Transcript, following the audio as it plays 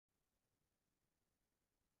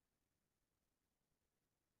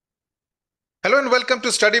Hello and welcome to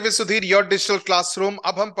study with Sudhir your digital classroom.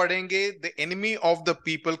 अब हम पढ़ेंगे the enemy of the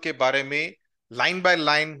people के बारे में, line by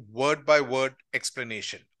line, word by word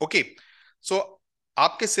explanation. Okay, सो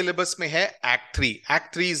आपके syllabus में है act 3।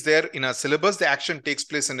 Act 3 is there in a syllabus. The action takes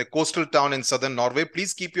place in a coastal town in southern Norway.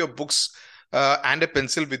 Please keep your books and a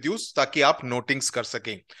pencil with you ताकि आप notings कर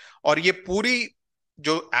सकें। और ये पूरी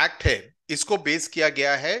जो एक्ट है इसको बेस किया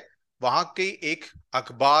गया है वहां के एक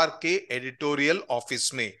अखबार के एडिटोरियल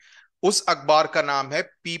ऑफिस में। उस अखबार का नाम है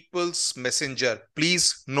peoples messenger.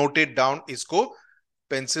 Please note it down, इसको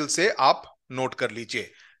पेंसिल से आप नोट कर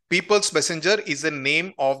लीजिए। Peoples messenger is the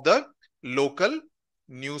name of the local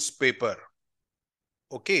newspaper.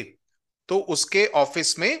 Okay, तो उसके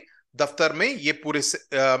ऑफिस में, दफ्तर में ये पूरे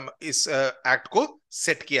इस एक्ट को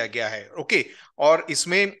सेट किया गया है। ओके, और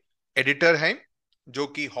इसमें एडिटर हैं जो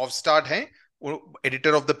कि हॉफस्टाड हैं,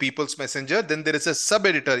 editor of the peoples messenger. Then there is a sub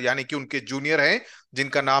editor यानी कि उनके जूनियर हैं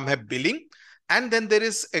जिनका नाम है billing. And then there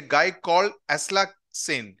is a guy called एस्लाक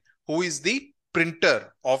Sen who is the printer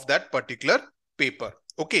of that particular paper.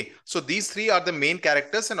 Okay, so these three are the main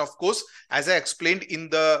characters, and of course, as I explained in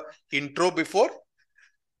the intro before,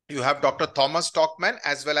 you have Dr. Thomas Stockman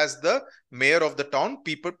as well as the mayor of the town,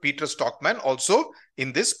 Peter Stockman, also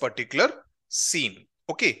in this particular scene.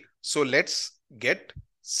 Okay, so let's get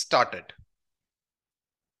started.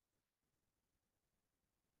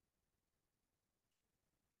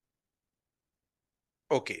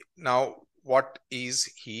 Okay, now what is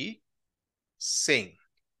he saying?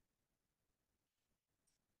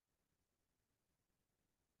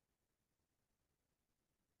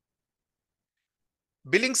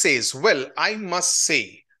 Billing says, well, I must say,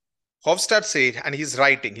 Hofstad said, and he's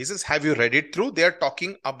writing, he says, have you read it through? They are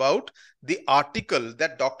talking about the article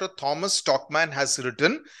that Dr. Thomas Stockman has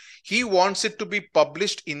written. He wants it to be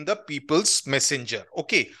published in the People's Messenger.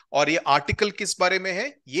 Okay, और ये article किस बारे में है?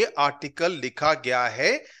 ये article लिखा गया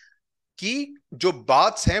है कि जो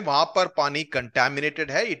बाथ्स हैं वहां पर पानी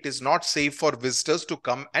कंटामिनेटेड है. It is not safe for visitors to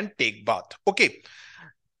come and take bath. Okay,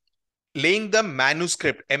 laying the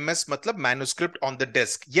manuscript, MS मतलब manuscript on the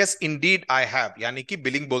desk. Yes Indeed I have, यानी कि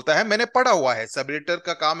बिलिंग बोलता है मैंने पढ़ा हुआ है. सब एडिटर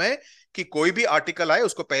का काम है कि कोई भी आर्टिकल आए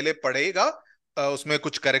उसको पहले पढ़ेगा, उसमें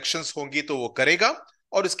कुछ करेक्शंस होंगी तो वो करेगा,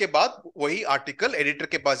 और उसके बाद वही आर्टिकल एडिटर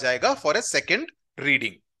के पास जाएगा for a second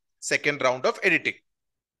reading, second round of editing.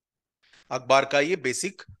 अखबार का ये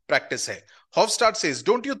बेसिक प्रैक्टिस है. हॉफस्टाड says,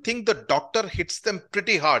 don't you think the doctor hits them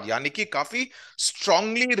pretty hard, यानी कि काफी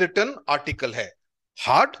स्ट्रांगली रिटन आर्टिकल है.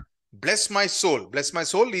 Hard, bless my soul. Bless my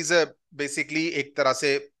soul is a basically एक तरह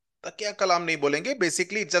से क्या कलाम नहीं बोलेंगे,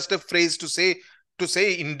 basically just a phrase to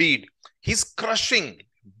से Indeed. He is crushing.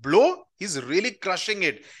 Blow, he is really crushing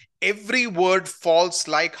it. Every word falls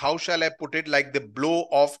like, how shall I put it, like the blow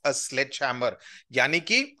of a sledgehammer. यानी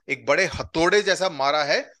कि एक बड़े हथौड़े जैसा मारा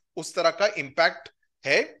है, उस तरह का इंपैक्ट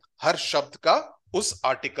है हर शब्द का उस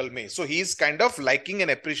आर्टिकल में. सो he is kind of liking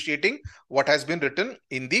and appreciating what has been written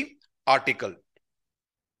in the article.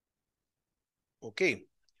 Okay,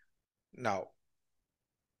 now,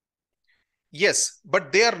 yes, but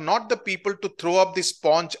they are not the people to throw up the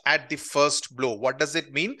sponge at the first blow. What does it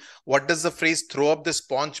mean? What does the phrase throw up the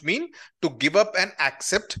sponge mean? To give up and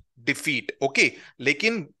accept defeat. Okay,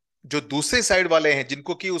 लेकिन जो दूसरे side वाले हैं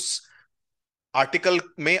जिनको कि उस article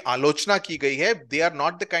में आलोचना की गई है, they are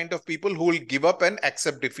not the kind of people who will give up and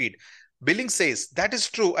accept defeat. Billing says that is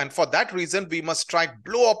true, and for that reason we must strike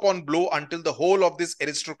blow upon blow until the whole of this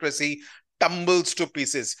aristocracy tumbles to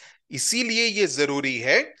pieces. इसीलिए ये जरूरी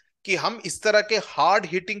है कि हम इस तरह के hard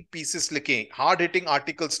hitting pieces लिखें, हार्ड हिटिंग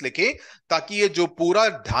आर्टिकल्स लिखें, ताकि ये जो पूरा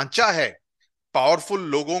ढांचा है पावरफुल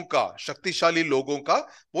लोगों का, शक्तिशाली लोगों का,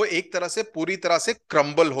 वो एक तरह से पूरी तरह से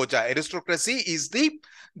क्रम्बल हो जाए. Aristocracy is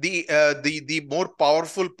the more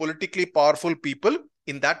powerful, politically powerful people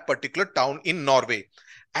in that particular town in Norway.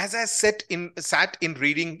 As I sat in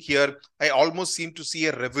reading here, I almost seem to see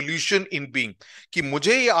a revolution in being. कि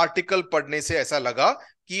मुझे ये आर्टिकल पढ़ने से ऐसा लगा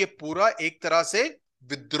कि ये पूरा एक तरह से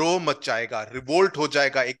विद्रोह मचाएगा, रिवोल्ट हो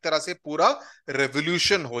जाएगा, एक तरह से पूरा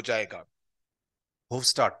रेवोल्यूशन हो जाएगा.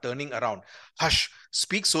 Hofstad turning around. Hush,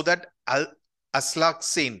 speak so that Aslak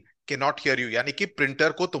Sen cannot hear you. यानी कि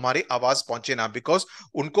प्रिंटर को तुम्हारी आवाज पहुंचे ना, बिकॉज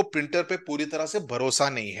उनको प्रिंटर पे पूरी तरह से भरोसा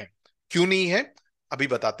नहीं है. क्यों नहीं है अभी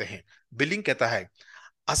बताते हैं. बिलिंग कहता है,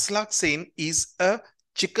 Aslak Sen is a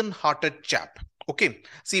chicken-hearted chap. Okay,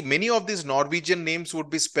 see, many of these Norwegian names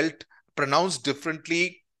would be spelt, pronounced differently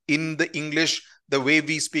in the English, the way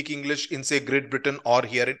we speak English in, say, Great Britain or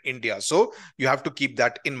here in India. So you have to keep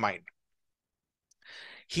that in mind.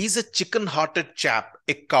 He's a chicken-hearted chap,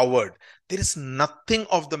 a coward. There is nothing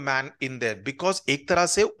of the man in their, because एक तरह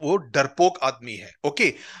से वो डरपोक आदमी है,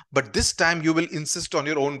 okay, but this time you will insist on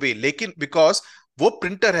your own way, लेकिन because वो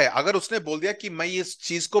printer है, अगर उसने बोल दिया कि मैं इस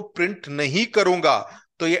चीज को प्रिंट नहीं करूंगा,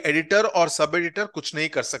 तो ये एडिटर और सब एडिटर कुछ नहीं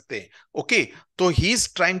कर सकते, ओके। तो he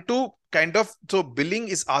is trying to kind of, so billing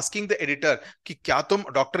is asking the editor कि क्या तुम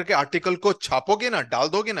डॉक्टर के आर्टिकल को छापोगे ना, डाल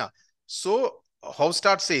दोगे ना। सो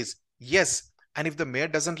हॉफस्टाड says yes, and if the mayor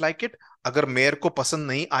doesn't like it, अगर मेयर को पसंद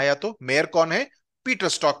नहीं आया तो, मेयर कौन है? पीटर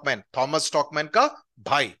स्टॉकमैन, थॉमस स्टॉकमैन का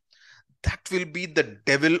भाई, that will be the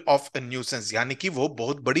devil of a nuisance, यानी कि वो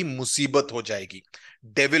बहुत बड़ी मुसीबत हो जाएगी।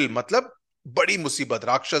 डेविल मतलब बड़ी मुसीबत,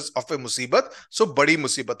 राक्षस ऑफ ए मुसीबत, सो बड़ी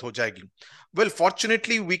मुसीबत हो जाएगी। Well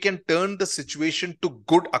fortunately we can turn the situation to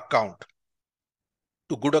good account.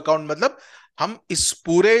 To good account मतलब हम इस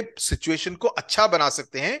पूरे सिचुएशन को अच्छा बना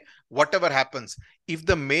सकते हैं। What ever happens, if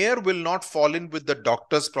the mayor will not fall in with the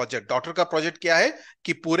doctors project, doctor का प्रोजेक्ट क्या है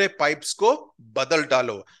कि पूरे पाइप्स को बदल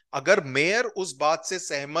डालो, अगर मेयर उस बात से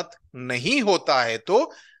सहमत नहीं होता है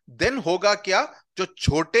तो देन होगा क्या, जो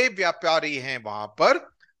छोटे व्यापारी हैं वहां पर,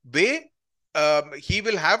 वे he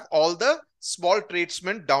will have all the small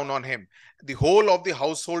tradesmen down on him, the whole of the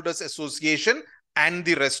householders association and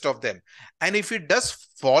the rest of them, and if he does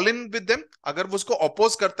fall in with them, अगर वो उसको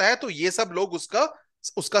अपोज करता है तो ये सब लोग उसका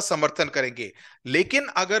उसका समर्थन करेंगे, लेकिन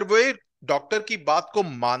अगर वो डॉक्टर की बात को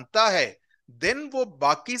मानता है, देन वो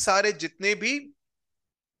बाकी सारे जितने भी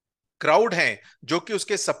क्राउड हैं जो कि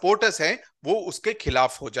उसके सपोर्टर्स हैं, वो उसके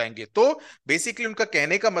खिलाफ हो जाएंगे। तो बेसिकली उनका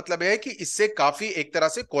कहने का मतलब है कि इससे काफी एक तरह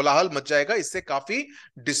से कोलाहल मच जाएगा, इससे काफी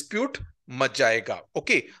डिस्प्यूट मच जाएगा,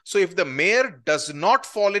 okay. So if the mayor does not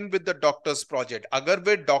fall in with the doctors project, अगर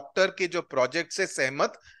वे डॉक्टर के जो प्रोजेक्ट से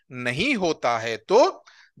सहमत नहीं होता है तो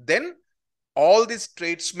देन ऑल दिस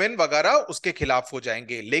ट्रेड्समैन वगैरह उसके खिलाफ हो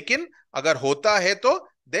जाएंगे, लेकिन अगर होता है तो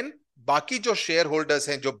देन बाकी जो शेयर होल्डर्स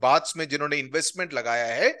हैं, जो बात में जिन्होंने इन्वेस्टमेंट लगाया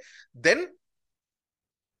है, देन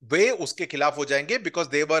वे उसके खिलाफ हो जाएंगे, because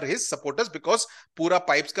they were his supporters, because पूरा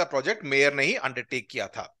पाइप्स का प्रोजेक्ट मेयर ने ही अंडरटेक किया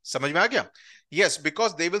था। समझ में आ गया? Yes,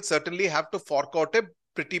 because they will certainly have to fork out A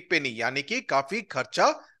pretty पेनी, यानी कि काफी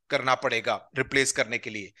खर्चा करना पड़ेगा रिप्लेस करने के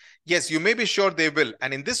लिए। Yes, you may be sure they will,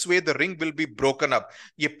 and in this way the ring will be broken up.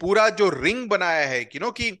 ये पूरा जो रिंग बनाया है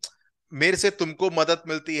कि मेरे से तुमको मदद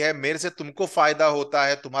मिलती है, मेरे से तुमको फायदा होता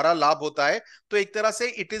है, तुम्हारा लाभ होता है, तो एक तरह से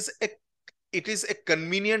it is a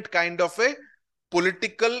convenient kind of a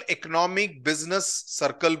political economic business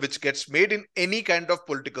circle which gets made in any kind of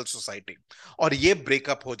political society, और ये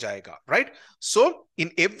breakup हो जाएगा, right? So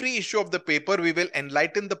in every issue of the paper we will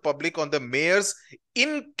enlighten the public on the mayor's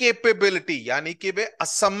incapability, यानी कि वे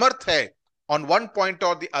असमर्थ है on one point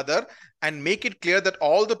or the other, and make it clear that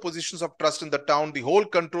all the positions of trust in the town, the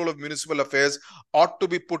whole control of municipal affairs ought to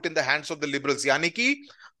be put in the hands of the liberals, यानी कि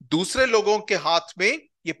दूसरे लोगों के हाथ में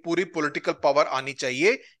ये पूरी political power आनी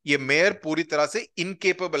चाहिए। ये मेयर पूरी तरह से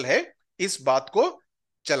इनकेपेबल है इस बात को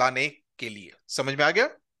चलाने के लिए। समझ में आ गया?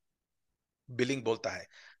 बिलिंग बोलता है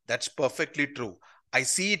that's perfectly true, I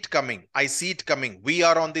see it coming, I see it coming, we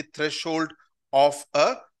are on the threshold of a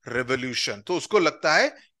revolution. तो उसको लगता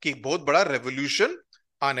है कि बहुत बड़ा रेवोल्यूशन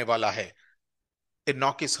आने वाला है। A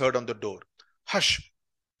knock is heard on the door. Hush,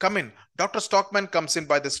 come in. Dr. Stockman comes in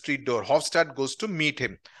by the street door. Hofstad goes to meet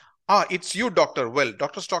him. Ah, it's you, doctor. Well,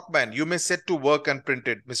 Dr. Stockman, you may set to work and print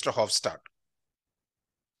it, Mr. Hofstad.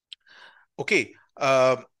 Okay.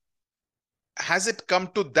 Has it come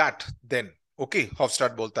to that then? Okay,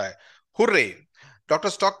 Hofstad bolta hai. Hooray. Dr.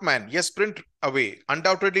 Stockman, yes, print away.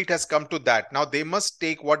 Undoubtedly, it has come to that. Now they must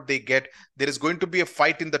take what they get. There is going to be a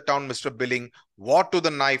fight in the town, Mr. Billing. War to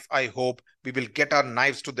the knife, I hope. We will get our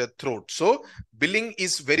knives to their throat. So, Billing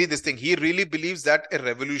is very this thing. He really believes that a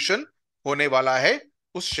revolution होने वाला है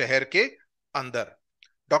उस शहर के अंदर.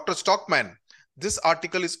 Dr. Stockman, this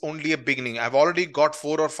article is only a beginning. I've already got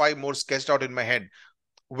 4 or 5 more sketched out in my head.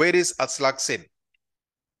 Where is Aslaksen?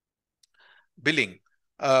 Billing.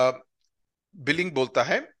 Billing बोलता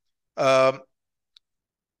है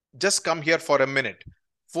just come here for a minute.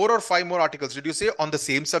 4 or 5 more articles. Did you say on the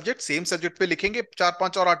same subject? Same subject पे लिखेंगे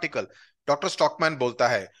 4-5 और article. Dr. Stockman बोलता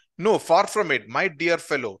है no, far from it, my dear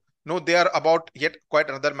fellow. No, they are about yet quite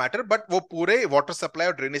another matter, but वो पूरे water supply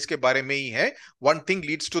और drainage के बारे में ही है. One thing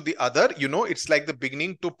leads to the other. It's like the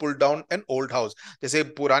beginning to pull down an old house. जैसे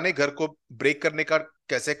पुराने घर को break करने का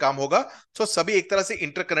कैसे काम होगा, so सभी एक तरह से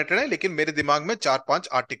interconnected हैं, लेकिन मेरे दिमाग में 4-5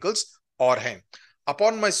 articles और हैं.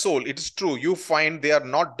 Upon my soul, it is true. You find they are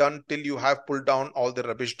not done till you have pulled down all the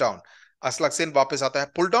rubbish down. Aslaksen वापस आता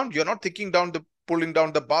है. Pull down? You are not thinking pulling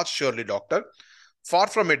down the bath, surely, doctor. Far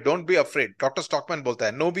from it, don't be afraid. Dr. Stockman बोलता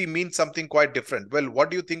है, no, we mean something quite different. Well,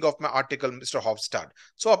 what do you think of my article, Mr. Hofstad?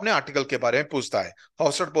 So अपने article के बारे में पूछता है.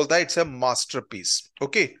 Hofstad बोलता है, it's a masterpiece.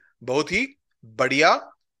 Okay, बहुत ही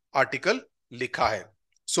बढ़िया article लिखा है.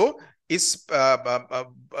 So इस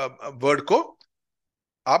word को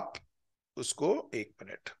आप उसको एक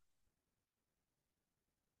minute.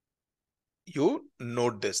 You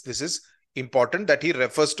note this. This is important that he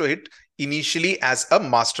refers to it initially as a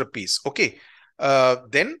masterpiece. Okay.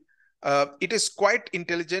 Then it is quite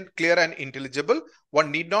intelligent, clear and intelligible.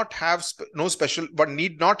 One need not have one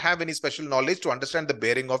need not have any special knowledge to understand the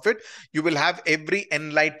bearing of it. You will have every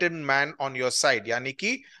enlightened man on your side. यानी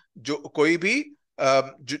कि जो कोई भी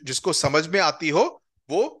जिसको समझ में आती हो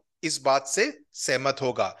वो इस बात से सहमत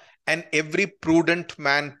होगा. And every prudent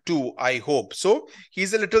man too, I hope. So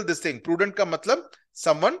he's a little this thing. Prudent का मतलब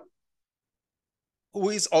someone who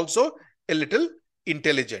is also a little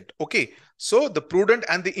intelligent. Okay. So the prudent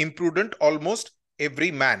and the imprudent, almost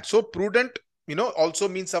every man. So prudent, also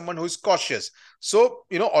means someone who is cautious. So,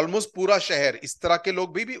 almost pura shahar, is tarah ke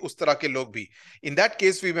log bhi, us tarah ke log bhi. In that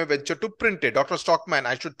case, we may venture to print it. Dr. Stockman,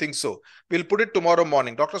 I should think so. We'll put it tomorrow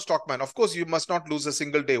morning. Dr. Stockman, of course, you must not lose a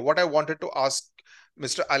single day. What I wanted to ask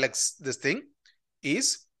Mr. Alex, this thing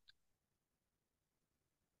is,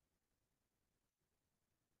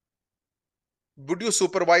 would you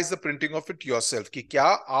supervise the printing of it yourself? कि क्या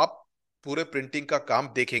आप पूरे printing का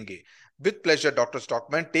काम देखेंगे? With pleasure, Dr.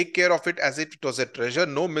 Stockman. Take care of it as if it was a treasure.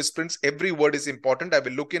 No misprints. Every word is important. I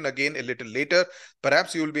will look in again a little later.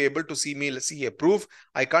 Perhaps you will be able to see a proof.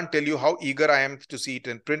 I can't tell you how eager I am to see it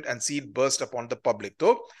in print and see it burst upon the public.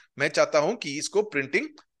 तो मैं चाहता हूं कि इसको printing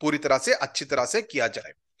पूरी तरह से अच्छी तरह से किया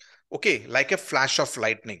जाए. Okay, like a flash of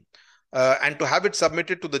lightning. And to have it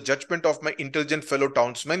submitted to the judgment of my intelligent fellow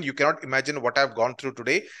townsmen, you cannot imagine what I've gone through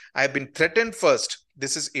today. I have been threatened first.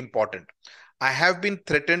 This is important. I have been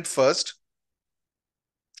threatened first.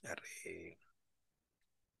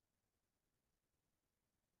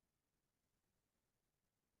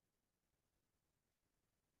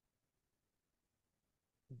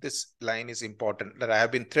 This line is important, that I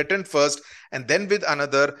have been threatened first and then with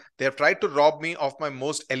another. They have tried to rob me of my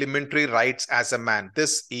most elementary rights as a man.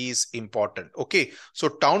 This is important. Okay. So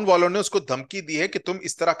town वालों ने उसको धमकी दी है कि तुम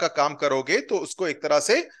इस तरह का काम करोगे तो उसको एक तरह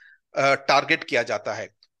से टारगेट किया जाता है.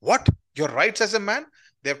 What? Your rights as a man?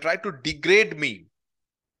 They have tried to degrade me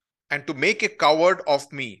and to make a coward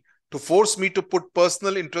of me, to force me to put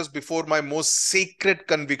personal interest before my most sacred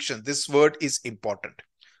convictions. This word is important.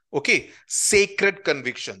 Okay, sacred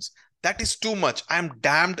convictions. That is too much. I am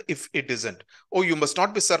damned if it isn't. Oh, you must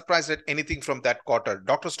not be surprised at anything from that quarter.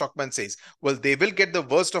 Dr. Stockman says, well, they will get the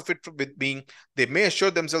worst of it with me. They may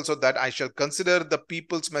assure themselves of that. I shall consider the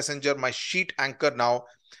people's messenger my sheet anchor now.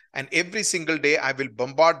 And every single day, I will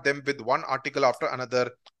bombard them with one article after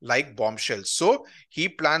another like bombshells. So he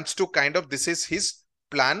plans to this is his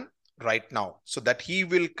plan right now. So that he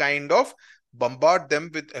will bombard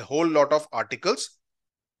them with a whole lot of articles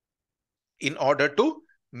in order to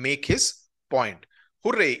make his point.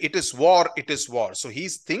 Hooray, it is war, it is war. So he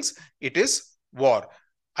thinks it is war.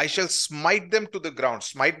 I shall smite them to the ground.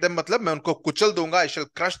 Smite them matlab main unko kuchal dunga. I shall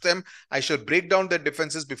crush them. I shall break down their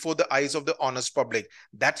defenses before the eyes of the honest public.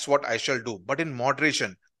 That's what I shall do. But in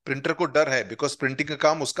moderation. Printer को डर है because printing का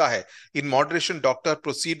काम उसका है. In moderation, doctor,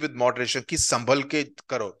 proceed with moderation. कि संभल के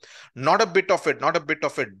करो. Not a bit of it, not a bit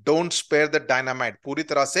of it. Don't spare the dynamite. पूरी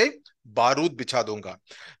तरह से बारूद बिछा दूंगा.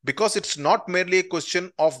 Because it's not merely a question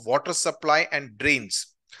of water supply and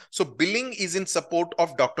drains. So billing is in support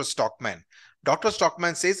of Dr. Stockman. Dr.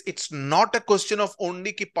 Stockman says it's not a question of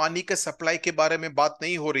only कि पानी के supply के बारे में बात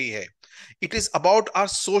नहीं हो रही है. It is about our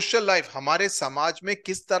social life. हमारे समाज में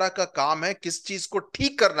किस तरह का काम है, किस चीज को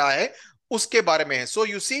ठीक करना है, उसके बारे में है. So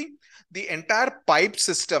you see, the entire pipe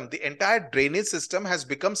system, the entire drainage system has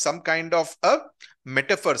become some kind of a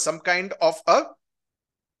metaphor, some kind of a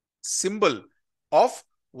symbol of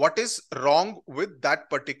what is wrong with that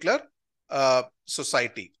particular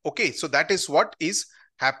society. Okay, so that is what is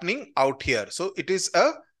happening out here. So it is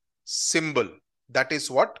a symbol. That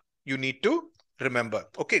is what you need to remember.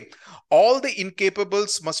 Okay, all the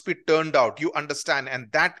incapables must be turned out, you understand,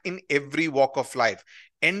 and that in every walk of life.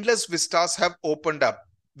 Endless vistas have opened up.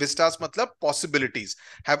 Vistas matlab possibilities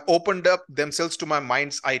have opened up themselves to my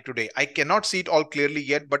mind's eye today. I cannot see it all clearly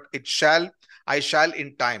yet, but I shall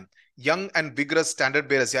in time. Young and vigorous standard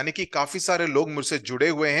bearers, यानी कि काफी सारे लोग मुझसे जुड़े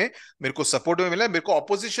हुए हैं, मेरे को सपोर्ट में मिला, मेरे को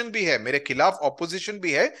ऑपोजिशन भी है, मेरे खिलाफ ऑपोजिशन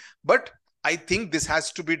भी है, but I think this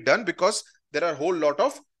has to be done because there are a whole lot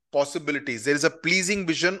of possibilities. There is a pleasing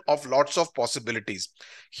vision of lots of possibilities.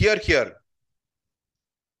 Here.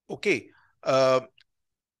 Okay.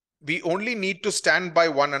 we only need to stand by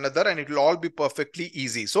one another and it will all be perfectly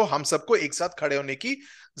easy. So हम सबको एक साथ खड़े होने की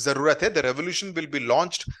जरूरत है. The revolution will be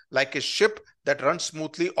launched like a ship that runs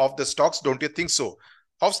smoothly off the stocks. Don't you think so?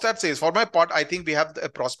 Hofstad says, for my part, I think we have a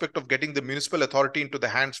prospect of getting the municipal authority into the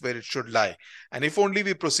hands where it should lie. And if only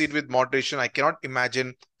we proceed with moderation, I cannot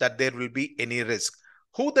imagine that there will be any risk.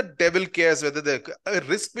 Who the devil cares whether the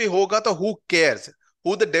risk bhi hoga, to who cares?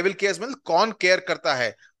 Who the devil cares? मतलब कौन care करता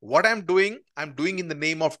है? What I'm doing in the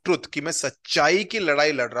name of truth, कि मैं सच्चाई की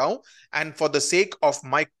लड़ाई लड़ रहा हूं, and for the sake of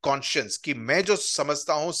my conscience, कि मैं जो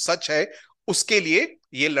समझता हूं सच है, उसके लिए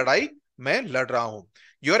ये लड़ाई मैं लड़ रहा हूं.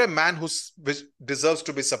 You're a man who deserves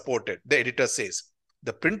to be supported, the editor says.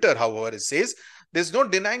 The printer, however, says, there's no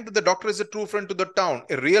denying that the doctor is a true friend to the town,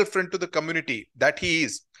 a real friend to the community, that he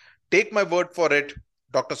is. Take my word for it,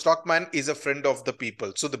 Dr. Stockman is a friend of the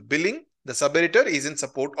people. So the sub-editor is in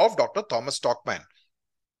support of Dr. Thomas Stockman.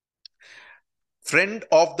 Friend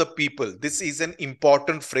of the people. This is an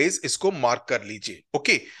important phrase. इसको mark कर लीजिए.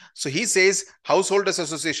 Okay. So he says householders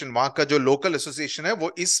association, वहां का जो local association है,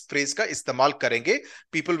 वो इस phrase का इस्तेमाल करेंगे.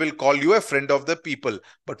 People will call you a friend of the people.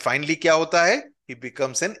 But finally क्या होता है? He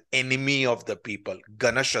becomes an enemy of the people.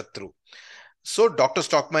 Ganashatru. So Dr.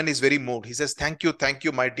 Stockman is very moved. He says, thank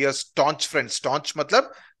you, my dear staunch friend. Staunch matlab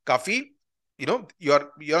काफी,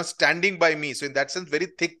 you're standing by me. So in that sense, very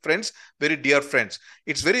thick friends, very dear friends.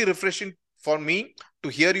 It's very refreshing for me to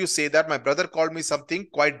hear you say that. My brother called me something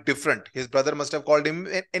quite different. His brother must have called him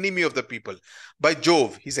an enemy of the people. By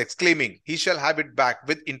Jove, he's exclaiming, he shall have it back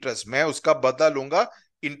with interest. मैं उसका बदला लूंगा,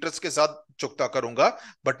 interest के साथ चुकता करूंगा.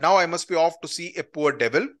 But now I must be off to see a poor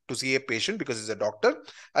devil, to see a patient because he's a doctor.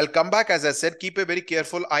 I'll come back, as I said. Keep a very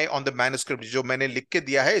careful eye on the manuscript. जो मैंने लिख के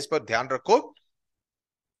दिया है, इस पर ध्यान रखो.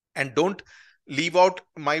 And don't leave out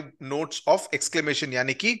my notes of exclamation,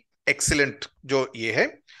 यानी कि excellent जो ये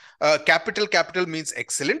है. Capital means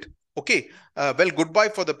excellent. Okay. Well, goodbye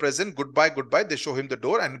for the present. Goodbye. They show him the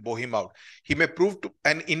door and bow him out. He may prove to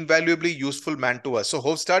an invaluably useful man to us. So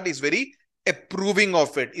Hofstad is very approving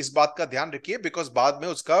of it. इस बात का ध्यान रखिए, because बाद में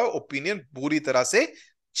उसका opinion पूरी तरह से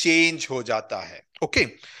change हो जाता है. Okay.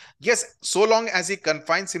 Yes, so long as he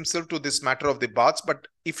confines himself to this matter of the baths, but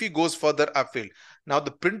if he goes further afield. Now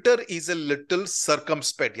the printer is a little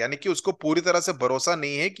circumspect, यानी कि उसको पूरी तरह से भरोसा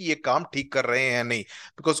नहीं है कि ये काम ठीक कर रहे हैं या नहीं,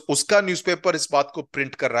 because उसका न्यूज़पेपर इस बात को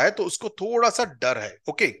प्रिंट कर रहा है, तो उसको थोड़ा सा डर है.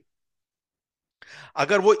 ओके.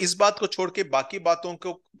 अगर वो इस बात को छोड़ के बाकी बातों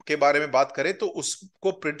को के बारे में बात करे तो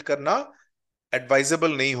उसको प्रिंट करना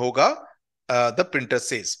एडवाइजेबल नहीं होगा. The printer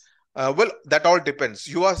says, well that all depends.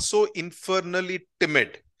 You are so इन्फर्नली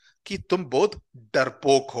timid कि तुम बहुत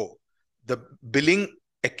डरपोक हो. The billing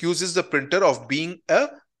accuses the printer of being a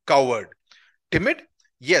coward. Timid?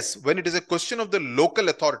 Yes, when it is a question of the local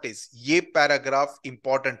authorities. ये paragraph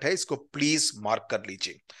important है, इसको please mark कर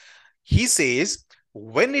लीजिए. He says,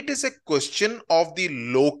 when it is a question of the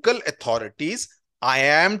local authorities, I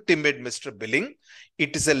am timid, Mr. Billing.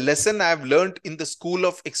 It is a lesson I have learned in the school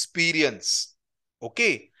of experience.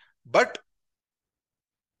 Okay, but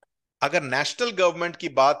अगर national government की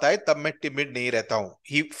बात आए तब मैं timid नहीं रहता हूं.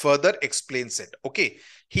 ही further explains it. Okay.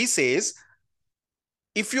 He says,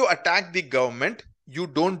 if you attack the government, you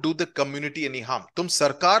don't do the community any harm. तुम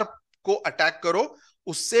सरकार को अटैक करो,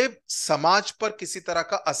 उससे समाज पर किसी तरह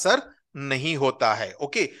का असर नहीं होता है.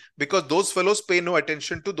 ओके. बिकॉज दोज फेलोज पे no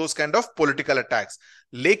attention to those kind of political attacks.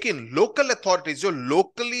 लेकिन लोकल अथॉरिटीज, जो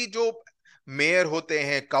लोकली जो मेयर होते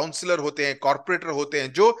हैं, काउंसलर होते हैं, कॉर्पोरेटर होते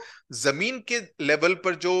हैं, जो जमीन के लेवल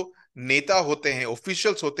पर जो नेता होते हैं,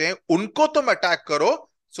 ऑफिशियल्स होते हैं, उनको तुम अटैक करो,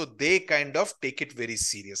 सो they kind of take it very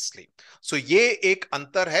seriously. सो ये एक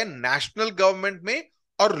अंतर है नेशनल गवर्नमेंट में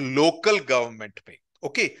और लोकल गवर्नमेंट में.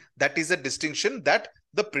 Okay, that is a distinction that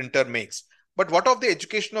the printer makes. But what of the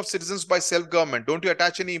education of citizens by self government? Don't you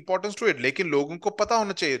attach any importance to it? लेकिन लोगों को पता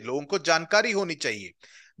होना चाहिए, लोगों को जानकारी होनी चाहिए.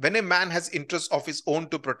 When a man has interests of his own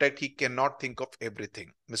to protect, he cannot think of everything,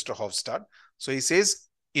 Mr. Hofstad. So he says,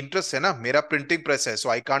 interest है ना, मेरा printing press है, so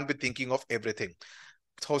I can't be thinking of everything.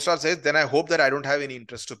 Hofstad says, then I hope that I don't have any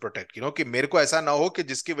interest to protect. कि मेरे को ऐसा ना हो कि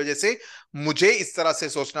जिसकी वजह से मुझे इस तरह से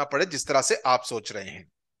सोचना पड़े जिस तरह से आप सोच रहे हैं.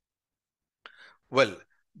 Well,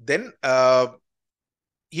 then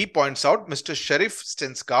he points out, Mr. Sheriff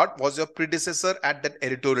Stensgaard was your predecessor at that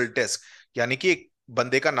editorial desk. यानी कि एक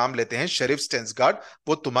बंदे का नाम लेते हैं, शेरिफ स्टेन्सगार्ड,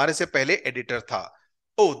 वो तुम्हारे से पहले एडिटर था.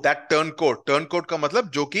 ओ, दैट टर्नकोट. टर्नकोट का मतलब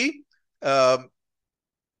जो कि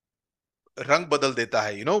रंग बदल देता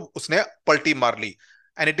है, उसने पलटी मार ली.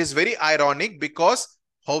 And it is very ironic because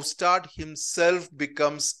Hofstad himself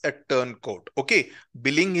becomes a turncoat. Okay,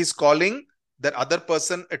 Billing is calling that other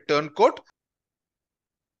person a turncoat.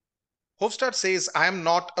 Hofstad says, I am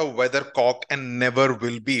not a weathercock and never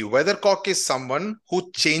will be. Weathercock is someone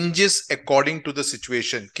who changes according to the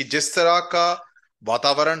situation. कि जिस तरह का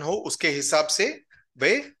वातावरण हो उसके हिसाब से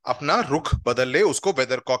वे अपना रुख बदल ले, उसको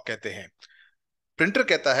weathercock कहते हैं. प्रिंटर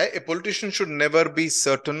कहता है, a politician should never be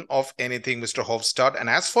certain of anything mister हॉफस्टाड, and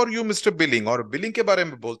as for you mister billing, और बिलिंग के बारे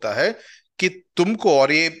में बोलता है कि तुमको,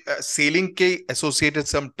 और ये सेलिंग के एसोसिएटेड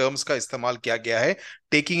सम टर्म्स का इस्तेमाल किया गया है,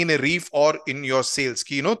 टेकिंग इन ए रीफ और इन योर सेल्स,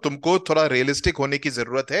 की तुमको थोड़ा रियलिस्टिक होने की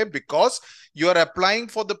जरूरत है, because you are applying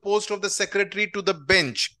for the post of the secretary to the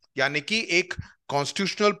bench, यानी कि एक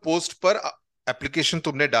कॉन्स्टिट्यूशनल पोस्ट पर एप्लीकेशन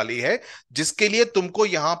तुमने डाली है जिसके लिए तुमको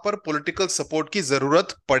यहां पर पॉलिटिकल सपोर्ट की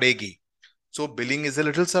जरूरत पड़ेगी. So Billing is a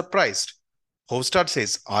little surprised. Hofstad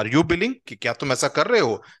says, "Are you Billing? कि क्या तुम ऐसा कर रहे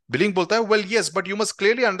हो?" Billing बोलता है, "Well, yes, but you must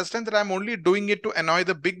clearly understand that I'm only doing it to annoy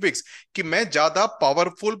the bigwigs." कि मैं ज्यादा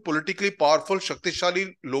पावरफुल, पॉलिटिकली पावरफुल, शक्तिशाली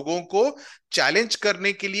लोगों को चैलेंज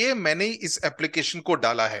करने के लिए मैंने इस एप्लीकेशन को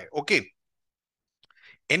डाला है. Okay.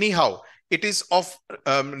 Anyhow, it is of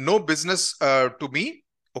no business to me.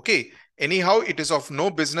 Okay. Anyhow, it is of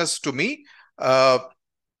no business to me.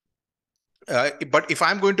 But if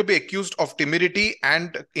I'm going to be accused of timidity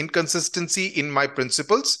and inconsistency in my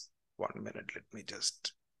principles, 1 minute, let me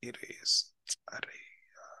just erase.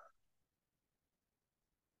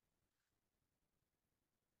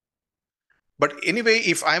 But anyway,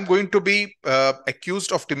 if I'm going to be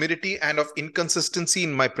accused of timidity and of inconsistency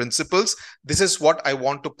in my principles, this is what I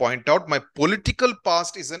want to point out. My political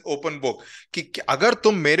past is an open book. कि अगर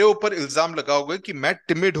तुम मेरे ऊपर इल्जाम लगाओगे कि मैं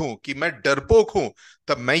timid हूं, कि मैं डरपोक हूं,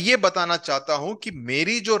 तब मैं ये बताना चाहता हूं कि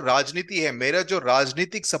मेरी जो राजनीति है, मेरा जो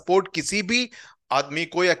राजनीतिक सपोर्ट किसी भी आदमी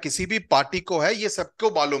को या किसी भी पार्टी को है, ये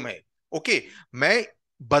सबको मालूम है. ओके, मैं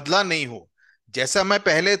बदला नहीं हूं. जैसा मैं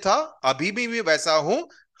पहले था अभी भी मैं वैसा हूं.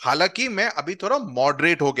 हालांकि मैं अभी थोड़ा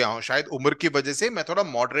मॉडरेट हो गया हूं, शायद उम्र की वजह से मैं थोड़ा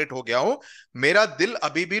मॉडरेट हो गया हूं. मेरा दिल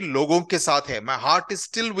अभी भी लोगों के साथ है. My heart is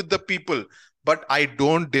still with the people, but I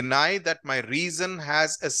don't deny that my reason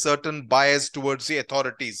has a certain bias towards the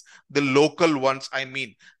authorities, the local ones I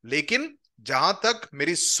mean. लेकिन जहां तक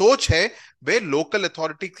मेरी सोच है वे लोकल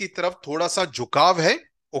अथॉरिटी की तरफ थोड़ा सा झुकाव है.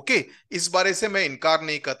 ओके, इस बारे से मैं इनकार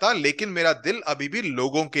नहीं करता, लेकिन मेरा दिल अभी भी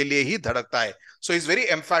लोगों के लिए ही धड़कता है. So he's very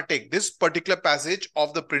emphatic. This particular passage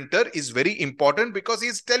of the printer is very important because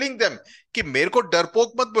he is telling them कि मेरे को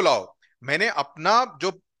डरपोक मत बुलाओ, मैंने अपना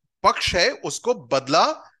जो पक्ष है उसको बदला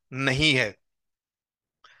नहीं है.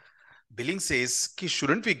 Billing says कि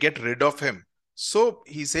shouldn't we get rid of him? So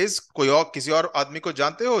he says, कोई और किसी और आदमी को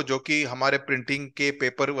जानते हो जो कि हमारे प्रिंटिंग के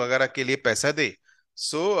पेपर वगैरह के लिए पैसा दे?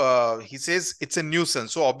 So he says it's a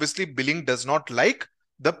nuisance. So obviously Billing does not like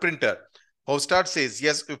the printer. Hofstad says,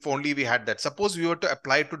 yes, if only we had that. Suppose we were to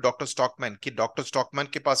apply to Dr. Stockman, कि Dr. Stockman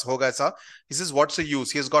के पास होगा ऐसा. He says, what's the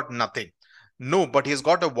use? He has got nothing. No, but he has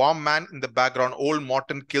got a warm man in the background. Old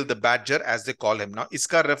Morton killed the badger, as they call him now.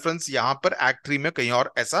 इसका reference यहाँ पर Act 3 में कहीं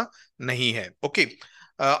और ऐसा नहीं है. Okay.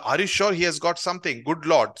 Are you sure he has got something? Good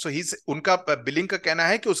Lord. So he's उनका Billing का कहना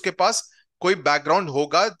है कि उसके पास कोई बैकग्राउंड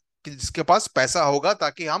होगा, जिसके पास पैसा होगा,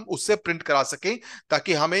 ताकि हम उससे प्रिंट करा सकें,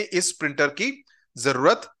 ताकि हमें इस प्रिंटर की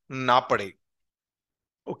जरूरत ना पड़े.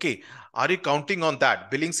 Okay, are you counting on that?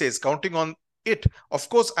 Billing says, counting on it. Of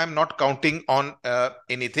course, I'm not counting on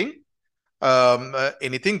anything.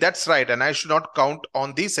 Anything, that's right. And I should not count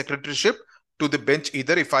on the secretaryship to the bench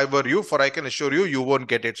either if I were you, for I can assure you, you won't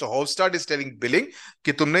get it. So Hofstad is telling Billing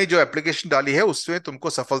कि तुमने जो application डाली है उसमें तुमको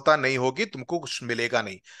सफलता नहीं होगी, तुमको कुछ मिलेगा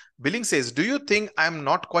नहीं. Billing says, do you think I am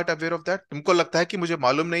not quite aware of that? तुमको लगता है कि मुझे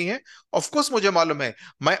मालूम नहीं है? Of course मुझे मालूम है.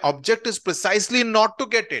 My object is precisely not to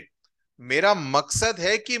get it. मेरा मकसद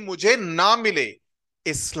है कि मुझे ना मिले.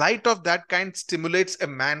 A slight of that kind stimulates a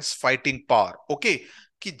man's fighting power. Okay,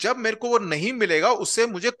 कि जब मेरे को वो नहीं मिलेगा उससे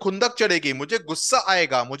मुझे खुंदक चढ़ेगी, मुझे गुस्सा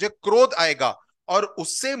आएगा, मुझे क्रोध आएगा, और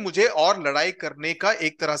उससे मुझे और लड़ाई करने का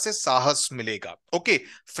एक तरह से साहस मिलेगा. Okay,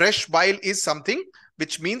 fresh bile is something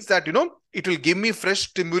which means that it will give me fresh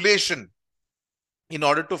stimulation in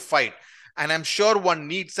order to fight, and I'm sure one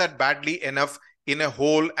needs that badly enough in a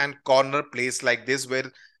hole and corner place like this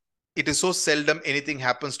where it is so seldom anything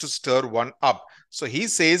happens to stir one up. So he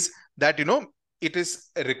says that it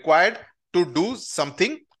is required to do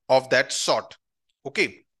something of that sort.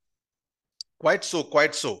 Okay, quite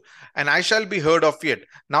so, and I shall be heard of it.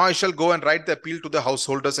 Now I shall go and write the appeal to the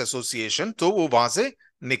Householders Association. तो वो वहां से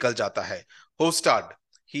निकल जाता है. Hofstad,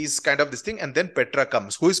 he's kind of this thing, and then Petra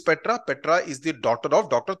comes. Who is Petra? Petra is the daughter of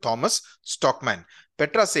Dr. Thomas Stockman.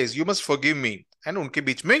 Petra says, you must forgive me, and उनके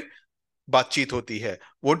बीच में बातचीत होती है.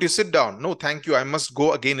 Won't you sit down? No, thank you. I must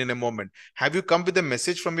go again in a moment. Have you come with a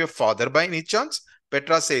message from your father by any chance?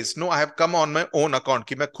 Petra says, no, I have come on my own account.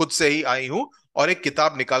 कि मैं खुद से ही आई हूं और एक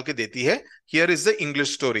किताब निकाल के देती है, here is the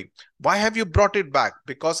English story, why have you brought it back,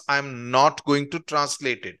 because I am not going to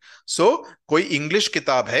translate it. सो कोई इंग्लिश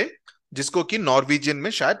किताब है जिसको कि नॉर्वेजियन में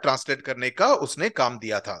शायद ट्रांसलेट करने का उसने काम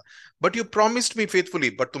दिया था, but you promised me faithfully,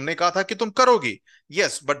 but तुमने कहा था कि तुम करोगी।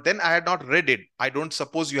 Yes, but then I had not read it, I don't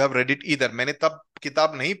suppose you have read it either, मैंने तब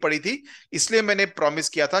किताब नहीं पढ़ी थी, इसलिए मैंने प्रॉमिस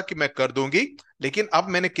किया था कि मैं कर दूंगी, लेकिन अब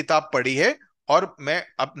मैंने किताब पढ़ी है और मैं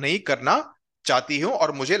अब नहीं करना चाहती हूं,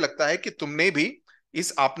 और मुझे लगता है कि तुमने भी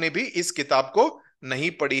आपने भी इस किताब को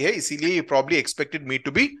नहीं पढ़ी है, इसीलिए you probably expected me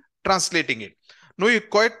to be translating it. No, you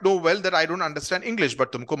quite no well that I don't understand English,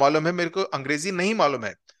 but तुमको मालूम है मेरे को अंग्रेजी नहीं मालूम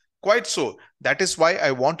है। Quite so. That is why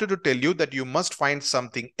I wanted to tell you that you must find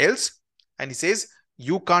something else. And he says,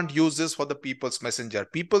 you can't use this for the People's Messenger.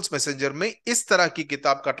 People's Messenger में इस तरह की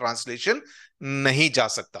किताब का ट्रांसलेशन नहीं जा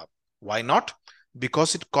सकता। Why not?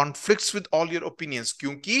 Because it conflicts with all your opinions.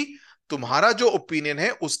 क्योंकि तुम्हारा जो ओपिनियन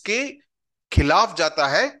है उसके खिलाफ जाता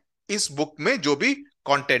है इस बुक में जो भी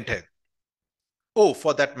कंटेंट है। Oh,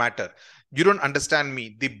 for that matter, you don't understand me.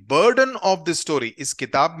 The burden of this story, इस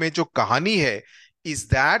किताब में जो कहानी है, is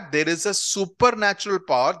that there is a supernatural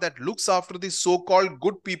power that looks after the so-called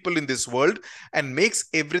good people in this world and makes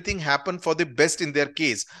everything happen for the best in their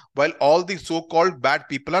case, while all the so-called bad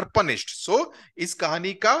people are punished. So, इस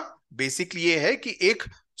कहानी का basically ये है कि एक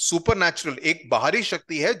supernatural, एक बाहरी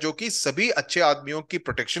शक्ति है जो कि सभी अच्छे आदमियों की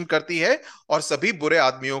प्रोटेक्शन करती है और सभी बुरे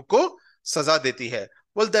आदमियों को सजा देती है।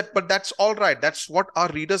 Well, but that's all right. That's what our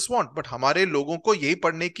readers want. But हमारे लोगों को यही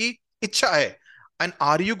पढ़ने की इच्छा है। And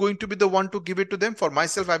are you going to be the one to give it to them? For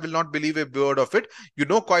myself, I will not believe a word of it. You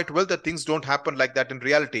know quite well that things don't happen like that in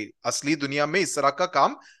reality. असली दुनिया में इस तरह का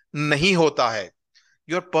काम नहीं होता है।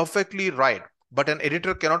 You're perfectly right. But an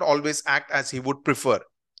editor cannot always act as he would prefer.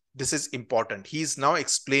 This is important. He is now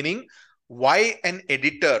explaining why an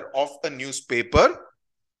editor of a newspaper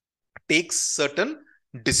takes certain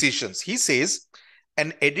decisions. He says,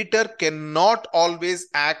 an editor cannot always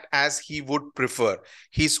act as he would prefer.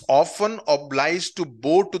 He is often obliged to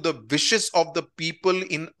bow to the wishes of the people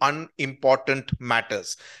in unimportant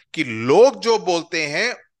matters. कि लोग जो बोलते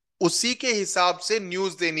हैं उसी के हिसाब से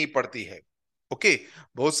news देनी पड़ती है। ओके,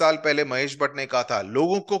 बहुत साल पहले महेश भट्ट ने कहा था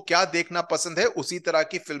लोगों को क्या देखना पसंद है उसी तरह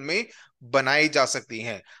की फिल्में बनाई जा सकती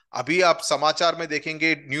हैं। अभी आप समाचार में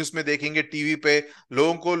देखेंगे, न्यूज में देखेंगे, टीवी पे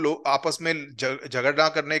लोगों को आपस में झगड़ा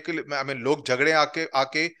करने के लिए लोग झगड़े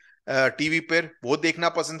आके टीवी पर वो देखना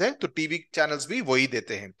पसंद है, तो टीवी चैनल्स भी वही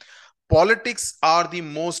देते हैं। Politics are the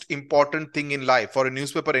most important thing in life for a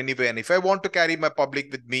newspaper anyway, and if I want to carry my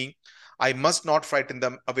public with me, I must not frighten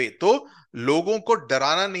them away. तो लोगों को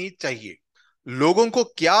डराना नहीं चाहिए, लोगों को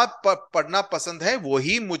क्या पढ़ना पसंद है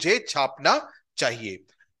वही मुझे छापना चाहिए।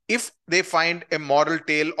 If they find a moral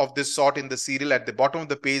tale of this sort in the serial at the bottom of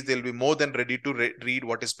the page, they'll be more than ready to read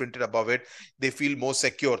what is printed above it. They feel more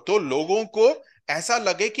secure. तो लोगों को ऐसा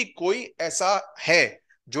लगे कि कोई ऐसा है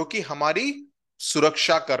जो कि हमारी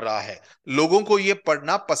सुरक्षा कर रहा है, लोगों को ये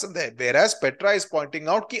पढ़ना पसंद है। Whereas Petra is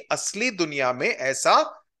pointing out कि असली दुनिया में ऐसा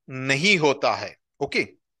नहीं होता है। Okay,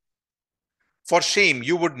 For shame,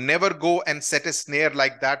 you would never go and set a snare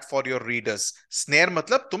like that for your readers. Snare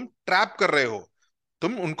मतलब तुम ट्रैप कर रहे हो,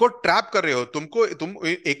 तुम उनको ट्रैप कर रहे हो, तुम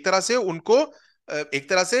एक तरह से उनको एक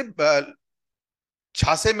तरह से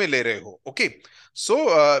झांसे में ले रहे हो। Okay, so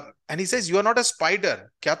and he says you are not a spider,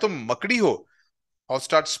 क्या तुम मकड़ी हो?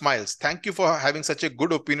 Hofstad smiles. Thank you for having such a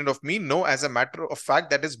good opinion of me. No, as a matter of fact,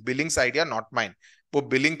 that is Billings' idea, not mine. वो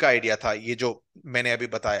billing का idea था, ये जो मैंने अभी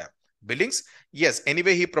बताया। Billings? Yes.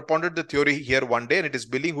 Anyway, he propounded the theory here one day, and it is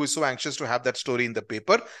Billing who is so anxious to have that story in the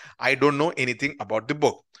paper. I don't know anything about the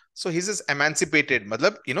book. So he is emancipated.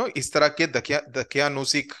 मतलब, इस तरह के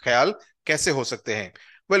दकियानूसी ख्याल कैसे हो सकते हैं?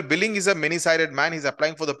 Well, Billing is a many-sided man. He's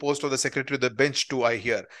applying for the post of the secretary of the bench too, I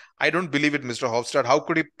hear. I don't believe it, Mr. Hofstad. How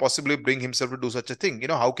could he possibly bring himself to do such a thing?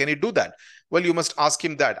 How can he do that? Well, you must ask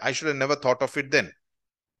him that. I should have never thought of it then.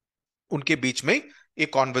 उनके बीच में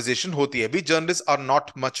एक conversation होती है। भी journalist are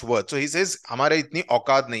not much worth, so he says हमारे इतनी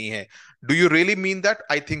औकात नहीं है। Do you really mean that?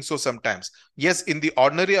 I think so sometimes. Yes, in the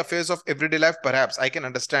ordinary affairs of everyday life perhaps I can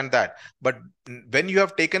understand that, but when you have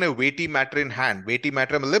taken a Beti matter in hand, Beti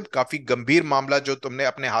matter मतलब काफी गंभीर मामला जो तुमने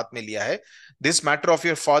अपने हाथ में लिया है, this matter of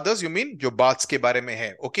your fathers, you mean जो बाथ्स के बारे में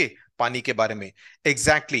है, ओके, पानी के बारे में।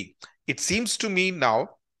 Exactly, it seems to me now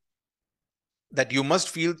that you must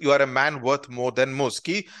feel you are a man worth more than most,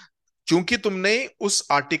 कि चूंकि तुमने उस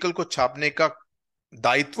आर्टिकल को छापने का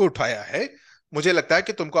दायित्व उठाया है, मुझे लगता है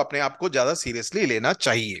कि तुमको अपने आप को ज्यादा सीरियसली लेना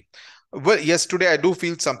चाहिए। Well, yes, today I do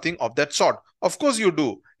feel something of that sort. Of course you do.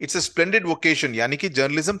 It's a splendid vocation. यानी कि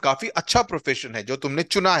जर्नलिज्म काफी अच्छा प्रोफेशन है जो तुमने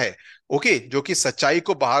चुना है, ओके, जो कि सच्चाई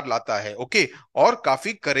को बाहर लाता है, ओके, और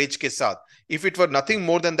काफी करेज के साथ। If it were nothing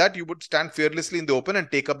more than that, you would stand fearlessly in the open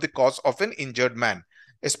and take up the cause of an injured man.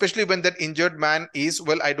 Especially when that injured man is,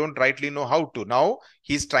 well, I don't rightly know how to. Now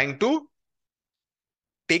he's trying to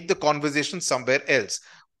take the conversation somewhere else.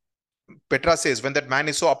 Petra says, when that man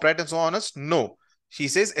is so upright and so honest, no. She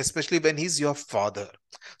says, especially when he's your father.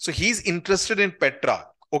 So he's interested in Petra.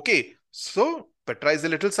 Okay. So Petra is a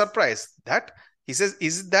little surprised that he says,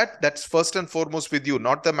 is that's first and foremost with you,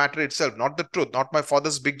 not the matter itself, not the truth, not my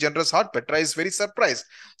father's big generous heart. Petra is very surprised.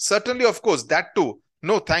 Certainly, of course, that too.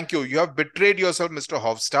 No, thank you. You have betrayed yourself, Mr.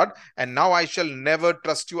 Hofstad, and now I shall never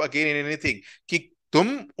trust you again in anything. कि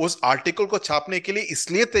तुम उस article को छापने के लिए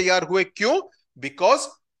इसलिए तैयार हुए, क्यों? बिकॉज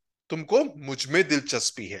तुमको मुझ में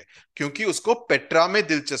दिलचस्पी है, क्योंकि उसको पेट्रा में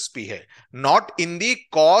दिलचस्पी है, not in the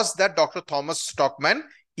cause that doctor Thomas stockman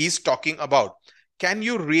is talking about. Can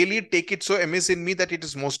you really take it so amiss in me that it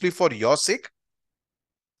is mostly for your sake?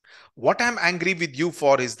 What I'm angry with you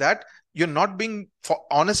for is that you're not being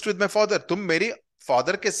honest with my father. तुम मेरे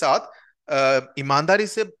father के साथ ईमानदारी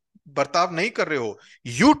से बर्ताव नहीं कर रहे हो.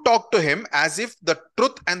 You talk to him as if the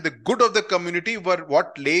truth and the good of the community were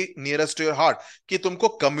what lay nearest to your heart. कि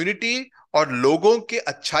तुमको community और लोगों के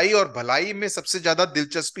अच्छाई और भलाई में सबसे ज्यादा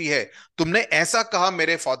दिलचस्पी है. तुमने ऐसा कहा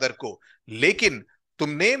मेरे father को, लेकिन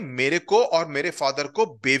तुमने मेरे को और मेरे फादर को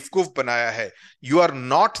बेवकूफ बनाया है. You are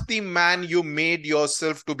not the man you made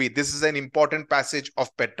yourself to be. This is an important passage of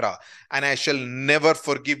Petra and I shell never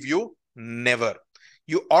forgive you, never.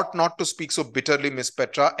 You ought not to speak so bitterly, Miss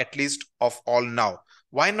Petra, at least of all now.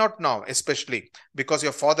 Why not now? Especially because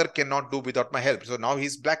your father cannot do without my help. So now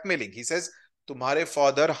he's blackmailing. He says, तुम्हारे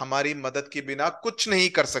father हमारी मदद के बिना कुछ नहीं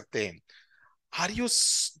कर सकते हैं. Are you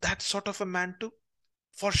that sort of a man too?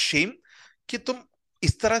 For shame कि तुम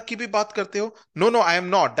इस तरह की भी बात करते हो. No no, I am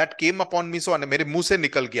not. That came upon मी सो, मेरे मुंह से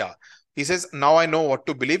निकल गया. He says, now I know what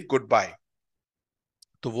to believe, good bye.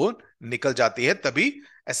 तो वो निकल जाती है. तभी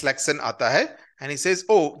एस्लेक्सन आता है and he says,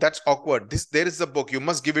 oh, that's awkward. There is the book. You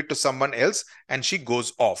must give it to someone else. And she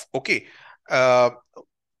goes off. Okay.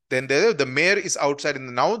 Then the mayor is outside.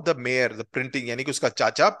 Now the mayor, the printing, यानी कि उसका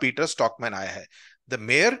चाचा Peter stockman आया है. The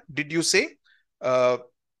mayor, did you say?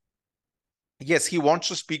 Yes, he wants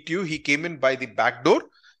to speak to you. He came in by the back door.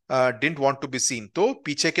 Didn't want to be seen. तो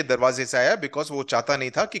पीछे के दरवाजे से आया because वो चाहता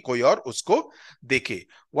नहीं था कि कोई और उसको देखे.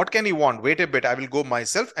 What can he want? Wait a bit. I will go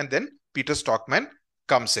myself. And then Peter Stockman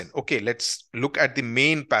comes in. Okay, let's look at the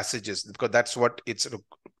main passages because that's what it's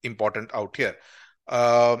important out here.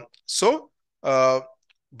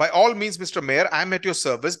 By all means, Mr. Mayor, I am at your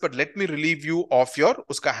service, but let me relieve you of your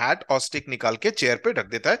उसका hat और stick निकाल के chair पे रख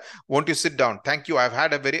देता है. Won't you sit down? Thank you. I've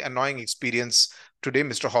had a very annoying experience today,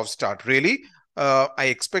 Mr. Hofstad. Really? I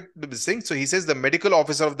expect this thing. So he says the medical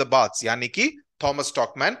officer of the baths, यानी कि Thomas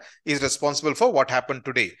Stockman, is responsible for what happened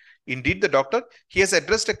today. Indeed, the doctor, he has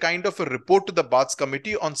addressed a kind of a report to the baths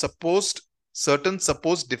committee on certain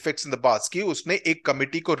supposed defects in the baths. कि उसने एक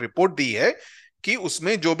committee को report दी है कि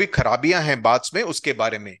उसमें जो भी खराबियां हैं बाथ्स में उसके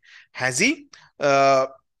बारे में. Has he?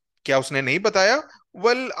 क्या उसने नहीं बताया?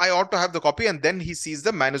 Well, I ought to have the copy. And then he sees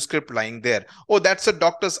the manuscript lying there. Oh, that's a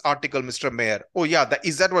doctor's article, Mr. Mayor. Oh, yeah,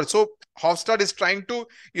 is that what? So Hofstad is trying to,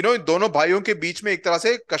 इन दोनों भाइयों के बीच में एक तरह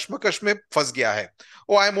से कश्मकश में फंस गया है.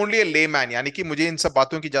 Oh, I am only a layman, यानी कि मुझे इन सब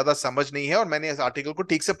बातों की ज्यादा समझ नहीं है और मैंने इस आर्टिकल को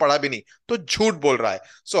ठीक से पढ़ा भी नहीं. तो झूठ बोल रहा है.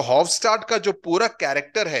 So Hofstad का जो पूरा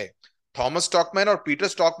कैरेक्टर है, थॉमस स्टॉकमैन और पीटर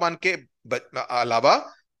स्टॉकमैन के अलावा,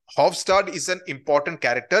 Hofstad is an important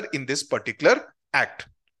character in this particular act.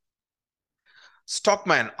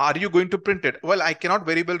 Stockman, are you going to print it? Well, I cannot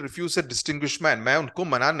very well refuse a distinguished man. मैं उनको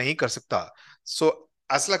मना नहीं कर सकता. So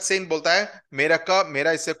असलक सेन बोलता है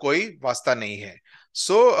मेरा इससे कोई वास्ता नहीं है.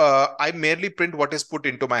 So I merely print what is put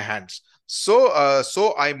into my hands. So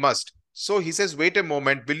I must. So he says, wait a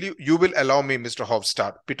moment. You will allow me, Mr.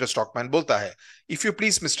 Hofstad? Peter Stockman बोलता है. If you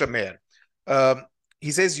please, Mr. Mayor.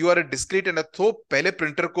 He says you are a discreet and a तो पहले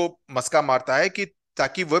printer को मस्का मारता है कि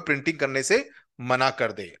ताकि वह प्रिंटिंग करने से मना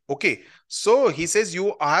कर दे. Okay, so he says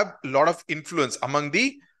you have a lot of influence among the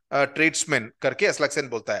tradesmen करके असलक्सेन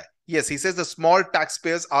बोलता है. Yes, he says the small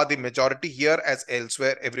taxpayers are the majority here as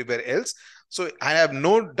elsewhere, everywhere else. So I have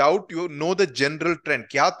no doubt you know the general trend.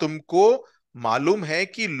 क्या तुमको मालूम है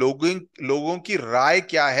कि लोगों की राय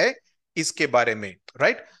क्या है इसके बारे में,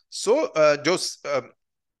 right? So जो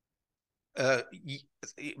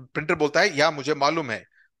प्रिंटर बोलता है या मुझे मालूम है.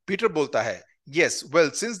 पीटर बोलता है, yes, well,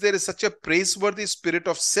 since there is such a praiseworthy spirit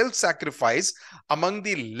of self-sacrifice among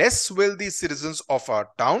the less wealthy citizens of our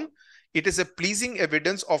town, it is a pleasing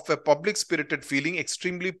evidence of a public-spirited feeling,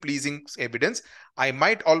 extremely pleasing evidence. I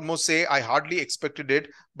might almost say I hardly expected it,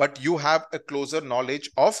 but you have a closer knowledge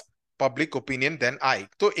of public opinion than I.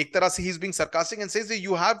 So ek tarah se he's being sarcastic and says that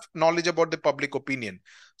you have knowledge about the public opinion.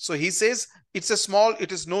 So he says it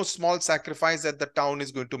is no small sacrifice that the town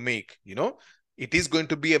is going to make. It is going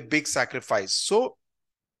to be a big sacrifice. So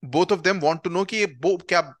both of them want to know कि ये वो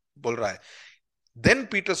क्या बोल रहा है. Then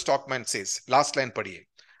Peter Stockman says, last line padhiye.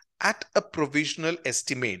 At a provisional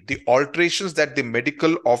estimate, the alterations that the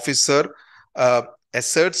medical officer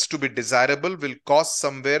asserts to be desirable will cost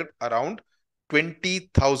somewhere around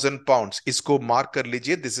 20,000 pounds. Isko mark kar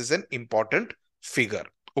lijiye. This is an important figure.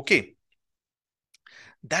 Okay.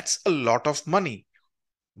 That's a lot of money.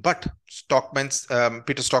 But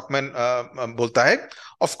Peter Stockman bolta hai,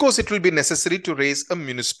 of course it will be necessary to raise a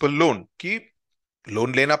municipal loan. Ki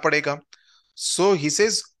loan lena padega. So he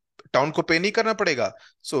says, town ko pay nahi karna padega.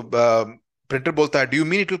 So printer bolta hai, do you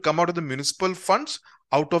mean it will come out of the municipal funds,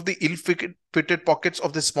 out of the ill-fitted pockets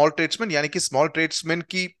of the small tradesmen? Yani ki small tradesmen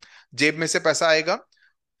ki jeb mein se paisa aega.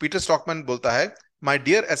 Peter Stockman bolta hai, my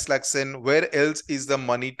dear Aslaksen, where else is the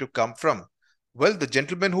money to come from? Well, the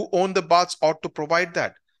gentlemen who own the baths ought to provide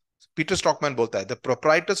that. Peter Stockman bolta hai, the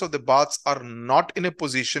proprietors of the baths are not in a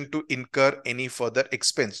position to incur any further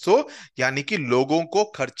expense. So, yani ki logon ko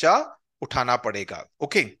kharcha uthana padega.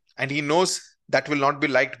 Okay. And he knows that will not be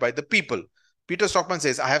liked by the people. Peter Stockman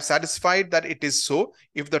says, I have satisfied that it is so.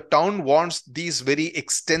 If the town wants these very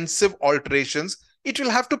extensive alterations, it will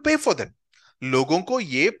have to pay for them. Logon ko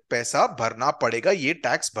ye paisa bharna padega, ye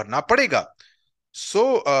tax bharna padega.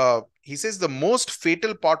 So, he says the most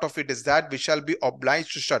fatal part of it is that we shall be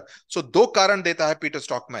obliged to shut. So, दो कारण देता है Peter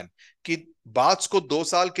Stockman कि baths को 2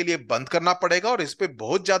 साल के लिए बंद करना पड़ेगा और इस पे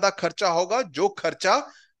बहुत ज्यादा खर्चा होगा, जो खर्चा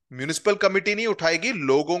म्युनिसिपल कमिटी नहीं उठाएगी,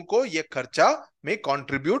 लोगों को ये खर्चा में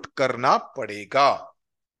कंट्रीब्यूट करना पड़ेगा.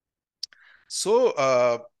 So,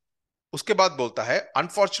 उसके बाद बोलता है,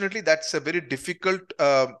 unfortunately that's a very difficult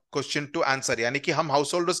question to answer. यानी कि हम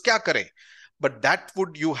हाउस होल्डर्स क्या करें? But that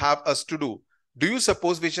would you have us to do. Do you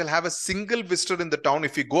suppose we shall have a single visitor in the town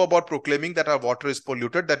if we go about proclaiming that our water is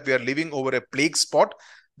polluted, that we are living over a plague spot,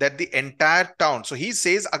 that the entire town. So he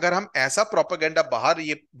says, अगर हम ऐसा propaganda बाहर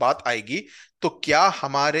ये बात आएगी, तो क्या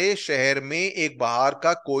हमारे शहर में एक बाहर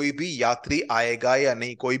का कोई भी यात्री आएगा या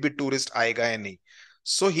नहीं, कोई भी टूरिस्ट आएगा या नहीं?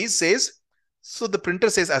 So he says, so the printer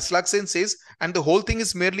says, Aslaksen says, and the whole thing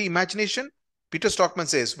is merely imagination. Peter Stockman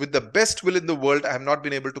says, with the best will in the world, I have not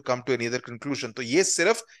been able to come to any other conclusion. तो ये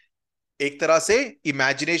सिर्फ एक तरह से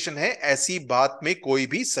imagination है, ऐसी बात में कोई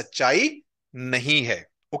भी सच्चाई नहीं है.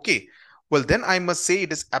 Okay, well then I must say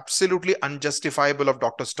it is absolutely unjustifiable of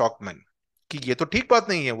doctor stockman कि ये तो ठीक बात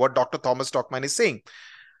नहीं है what doctor Thomas stockman is saying.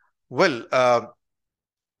 Well,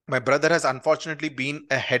 my brother has unfortunately been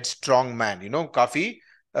a headstrong man, काफी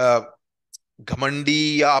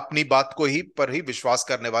घमंडी या अपनी बात को ही पर ही विश्वास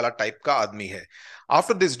करने वाला टाइप का आदमी है.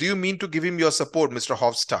 After this, do you mean to give him your support mister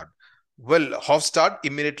हॉफस्टाड? Well, हॉफस्टाड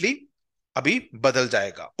immediately अभी बदल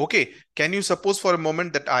जाएगा. Okay, can you suppose for a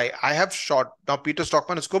moment that I have shot. Now Peter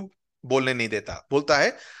stockman उसको बोलने नहीं देता, बोलता है,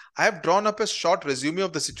 I have drawn up a short resume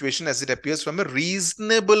of the situation as it appears from a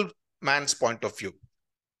reasonable mains point of view.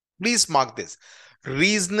 Please mark this,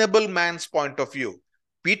 reasonable mains point of view.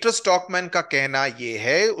 Peter stockman का कहना यह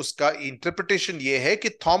है, उसका इंटरप्रिटेशन यह है कि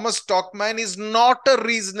Thomas stockman is not a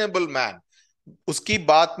reasonable man. उसकी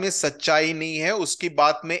बात में सच्चाई नहीं है, उसकी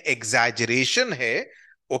बात में एग्जैजरेशन है.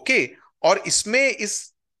 ओके, और इसमें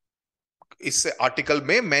इस आर्टिकल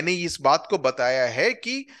में मैंने इस बात को बताया है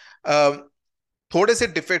कि थोड़े से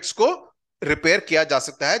डिफेक्ट्स को रिपेयर किया जा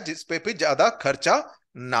सकता है जिस पे भी ज्यादा खर्चा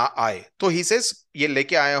ना आए. तो ही सेज, ये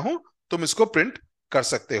लेके आया हूं, तुम इसको प्रिंट कर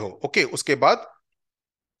सकते हो. ओके, उसके बाद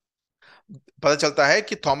पता चलता है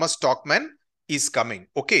कि Thomas stockman is coming.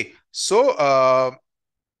 Okay,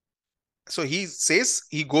 so he says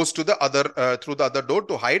he goes to the other through the other door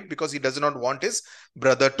to hide because he does not want his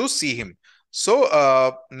brother to see him. So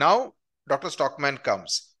now Dr. Stockman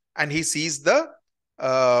comes and he sees the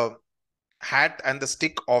hat and the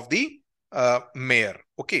stick of the mayor.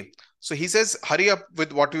 Okay, so he says hurry up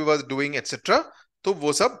with what we were doing etc. तो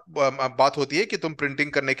वो सब बात होती है कि तुम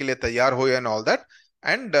printing करने के लिए तैयार हो and all that.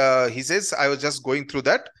 And he says I was just going through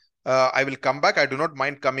that. I will come back. I do not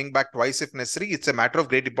mind coming back twice if necessary. It's a matter of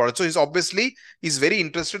great importance. So he's very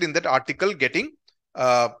interested in that article getting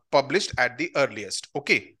published at the earliest.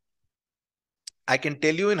 Okay. I can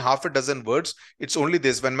tell you in half a dozen words. It's only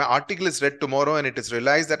this. When my article is read tomorrow and it is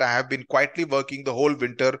realized that I have been quietly working the whole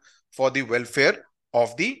winter for the welfare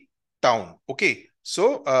of the town. Okay.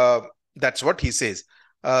 So that's what he says.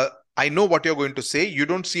 I know what you're going to say. You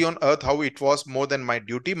don't see on earth how it was more than my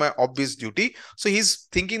duty, my obvious duty. So he's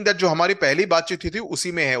thinking that जो हमारी पहली बातचीत थी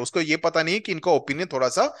उसी में है. उसको ये पता नहीं है कि इनका ओपिनियन थोड़ा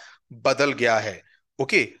सा बदल गया है.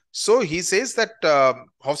 Okay, so he says that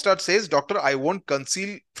Hofstad says, Doctor, I won't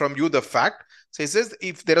conceal from you the fact. So he says,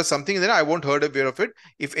 if there is something there, I won't heard aware of it.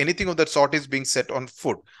 If anything of that sort is being set on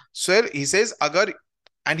foot. So he says, agar,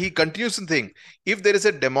 and he continues to think, if there is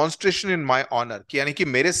a demonstration in my honor, कि यानी कि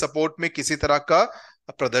मेरे support में किसी तरह का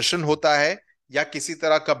प्रदर्शन होता है या किसी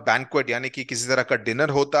तरह का banquet यानी कि किसी तरह का dinner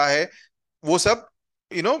होता है, वो सब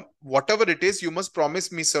whatever it is, you must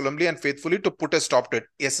promise me solemnly and faithfully to put a stop to it.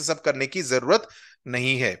 ऐसे सब करने की जरूरत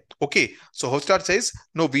नहीं है. Okay, so Hofstad says,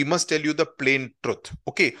 no, we must tell you the plain truth.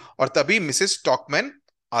 Okay, और तभी मिसेस स्टॉकमैन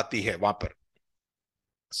आती है वहां पर.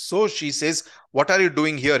 So she says, what are you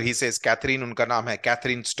doing here? He says, Catherine, unka naam hai,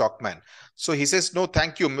 Catherine Stockman. So he says, no,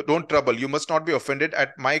 thank you. Don't trouble. You must not be offended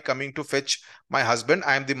at my coming to fetch my husband.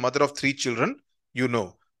 I am the mother of 3 children, you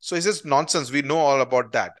know. So he says, nonsense. We know all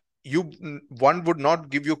about that. One would not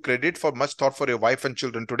give you credit for much thought for your wife and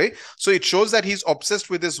children today. So it shows that he's obsessed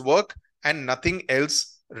with his work and nothing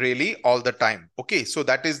else really all the time. Okay, so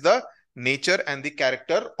that is the nature and the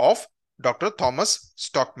character of Dr. Thomas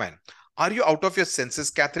Stockman. Are you out of your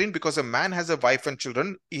senses, Catherine? Because a man has a wife and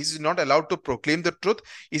children, is he not allowed to proclaim the truth?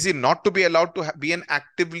 Is he not to be allowed to be an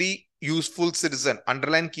actively useful citizen?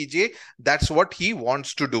 Underline kijiye, that's what he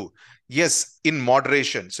wants to do. Yes, in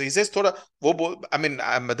moderation. So he says, thoda,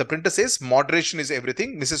 the printer says, moderation is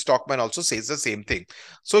everything. Mrs. Stockman also says the same thing.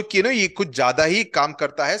 So, ye kuch zyada hi kaam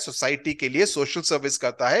karta hai, society ke liye social service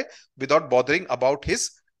karta hai, without bothering about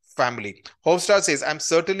his family. Hofstad says, I'm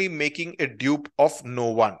certainly making a dupe of no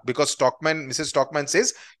one, because Mrs. Stockman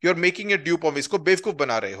says, you're making a dupe of isko bevkuf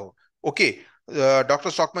bana rahe ho. Okay.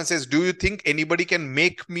 Dr. Stockman says, do you think anybody can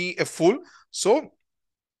make me a fool? So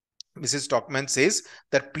Mrs. Stockman says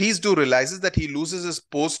that please do realizes that he loses his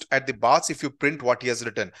post at the baths if you print what he has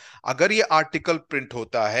written. अगर ये article print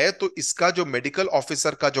होता है तो इसका जो medical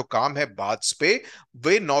officer का जो काम है baths पे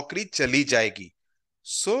वे नौकरी चली जाएगी.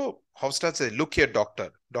 So Hofstad says, look here, doctor.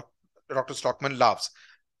 Dr. Stockman laughs.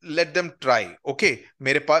 Let them try. Okay,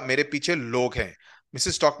 मेरे पीछे लोग हैं.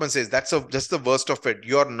 Mrs. Stockman says, that's just the worst of it.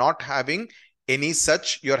 You're having any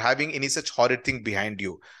such horrid thing behind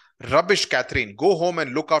you. Rubbish, Catherine. Go home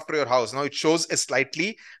and look after your house. Now it shows a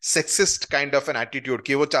slightly sexist kind of an attitude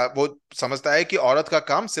कि वो समझता है कि औरत का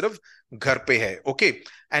काम सिर्फ घर पे है. Okay,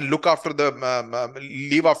 and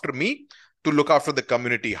leave after me to look after the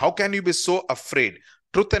community. How can you be so afraid?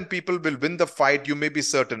 Truth and people will win the fight, you may be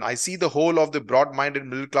certain. I see the whole of the broad-minded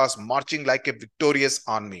middle class marching like a victorious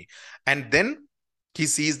army. And then he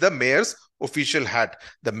sees the mayor's official hat.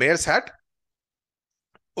 The mayor's hat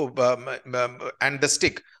and the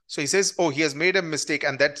stick. So he says, oh, he has made a mistake.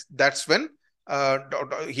 And that's when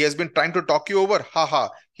he has been trying to talk you over. Haha,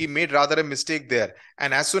 he made rather a mistake there.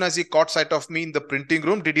 And as soon as he caught sight of me in the printing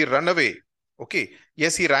room, did he run away? Okay.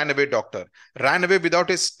 Yes, he ran away, doctor. Ran away without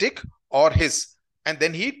his stick or his. And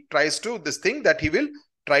then he tries to this thing that he will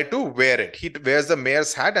try to wear it. He wears the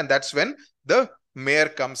mayor's hat, and that's when the mayor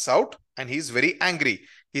comes out and he's very angry.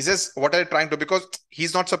 He says, what are you trying to, because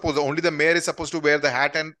he's not supposed, only the mayor is supposed to wear the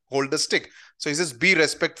hat and hold the stick. So he says, be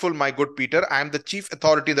respectful, my good Peter. I am the chief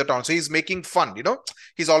authority in the town. So he's making fun,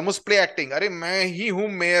 he's almost play acting. Arey, main hi hu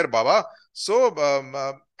mayor, baba. So,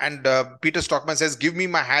 Peter Stockman says, give me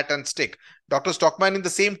my hat and stick. Dr. Stockman in the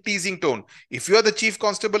same teasing tone. If you are the chief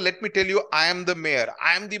constable, let me tell you, I am the mayor.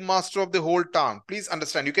 I am the master of the whole town. Please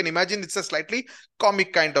understand. You can imagine it's a slightly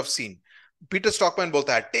comic kind of scene. Peter Stockman bolta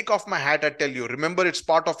hai, take off my hat, I tell you. Remember, it's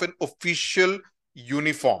part of an official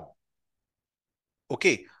uniform.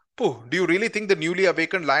 Okay. Oh, do you really think the newly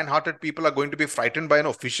awakened lion-hearted people are going to be frightened by an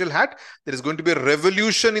official hat? There is going to be a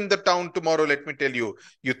revolution in the town tomorrow, let me tell you.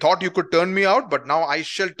 You thought you could turn me out, but now I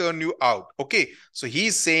shall turn you out. Okay, so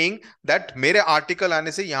he's saying that mere article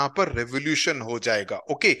aane se yahan par revolution ho jayega.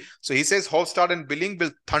 Okay, so he says Hofstad and Billing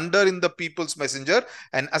will thunder in the People's Messenger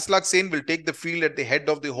and Aslak Sen will take the field at the head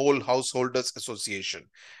of the whole Householders Association.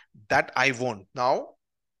 That I won't. Now,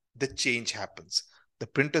 the change happens. The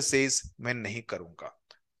printer says, main nahi karunga.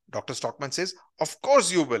 Dr. Stockman says, of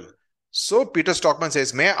course you will. So Peter Stockman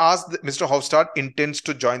says, may I ask Mr. Hofstad intends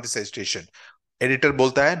to join this agitation? Editor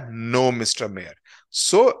bolta hai, no, Mr. Mayor.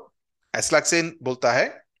 So Aslak Sen bolta hai,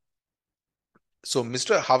 so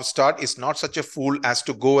Mr. Hofstad is not such a fool as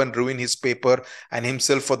to go and ruin his paper and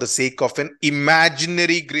himself for the sake of an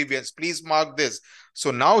imaginary grievance. Please mark this.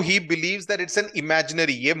 So now he believes that it's an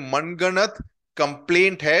imaginary, ye manganat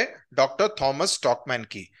complaint hai Dr. Thomas Stockman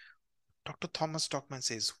ki. Dr. Thomas Stockman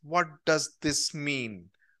says, what does this mean?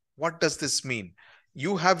 What does this mean?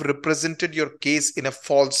 You have represented your case in a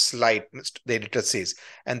false light, the editor says,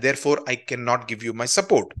 and therefore I cannot give you my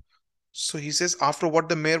support. So he says, after what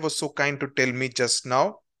the mayor was so kind to tell me just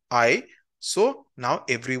now, I So now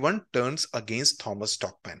everyone turns against Thomas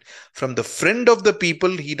Stockman. From the friend of the people,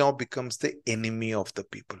 he now becomes the enemy of the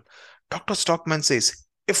people. Dr. Stockman says,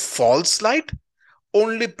 a false light?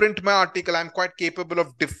 Only print my article. I'm quite capable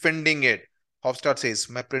of defending it. Hofstad says,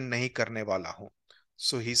 मैं print नहीं करने वाला हूं.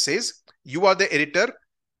 So he says, you are the editor.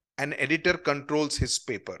 An editor controls his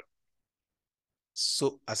paper.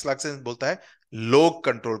 So Aslaksen बोलता है लोग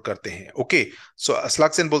control करते हैं. Okay. So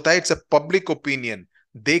Aslaksen बोलता है it's a public opinion.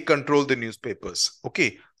 They control the newspapers.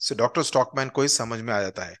 Okay. So Dr. Stockman को इस समझ में आ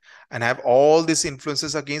जाता है. And have all these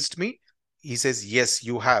influences against me? He says, yes,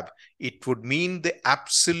 you have. It would mean the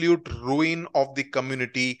absolute ruin of the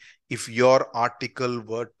community if your article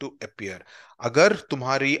were to appear. अगर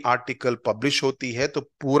तुम्हारी article publish होती है तो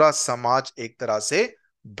पूरा समाज एक तरह से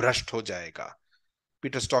भ्रष्ट हो जाएगा.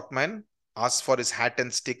 Peter Stockman asks for his hat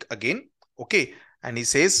and stick again. Okay. And he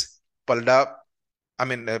says, पलड़ा,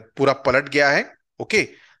 पूरा पलट गया है. Okay.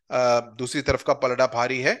 दूसरी तरफ का पलड़ा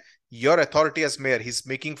भारी है. Your authority as mayor, he's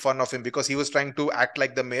making fun of him because he was trying to act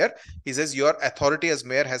like the mayor. He says, your authority as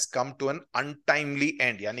mayor has come to an untimely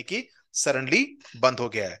end. यानी कि suddenly बंद हो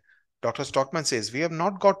गया है. Dr. Stockman says, we have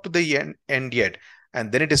not got to the end yet.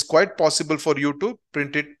 And then it is quite possible for you to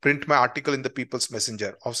print my article in the People's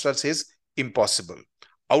Messenger. Hofstad says, impossible.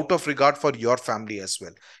 Out of regard for your family as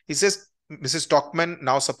well. He says, Mrs. Stockman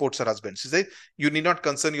now supports her husband. She says, you need not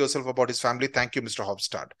concern yourself about his family. Thank you, Mr.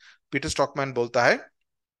 Hofstad. Peter Stockman बोलता है,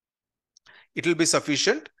 it will be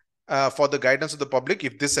sufficient for the guidance of the public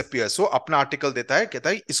if this appears. So अपना article देता है, कहता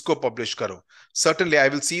है इसको publish करो. Certainly I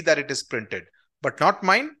will see that it is printed. But not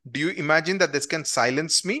mine. Do you imagine that this can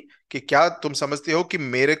silence me? कि क्या तुम समझते हो कि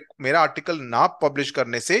मेरा आर्टिकल ना पब्लिश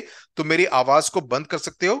करने से तुम मेरी आवाज को बंद कर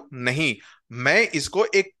सकते हो? नहीं, मैं इसको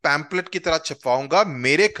एक पैम्पलेट की तरह छपवाऊंगा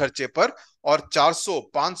मेरे खर्चे पर और 400,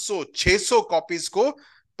 500, 600 कॉपीज को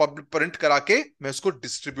प्रिंट करा के मैं उसको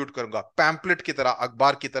डिस्ट्रीब्यूट करूंगा पैम्पलेट की तरह,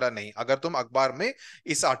 अखबार की तरह नहीं. अगर तुम अखबार में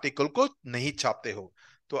इस आर्टिकल को नहीं छापते हो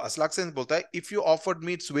तो असलाक्सेन बोलता है, if you offered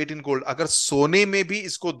me its weight in gold, अगर सोने में भी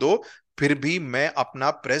इसको दो फिर भी मैं अपना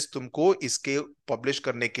प्रेस तुमको इसके पब्लिश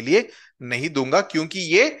करने के लिए नहीं दूंगा, क्योंकि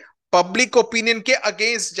ये पब्लिक ओपिनियन के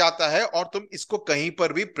अगेंस्ट जाता है और तुम इसको कहीं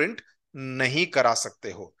पर भी प्रिंट नहीं करा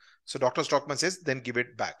सकते हो. So doctor stockman says then give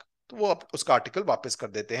it back. तो वो उसका आर्टिकल वापस कर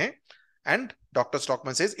देते हैं. And Dr.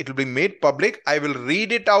 Stockman says it will be made public. I will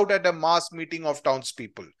read it out at a mass meeting of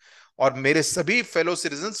townspeople. और मेरे सभी fellow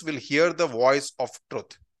citizens will hear the voice of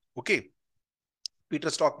truth. Okay.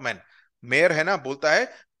 Peter Stockman, mayor है ना, बोलता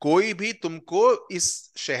है कोई भी तुमको इस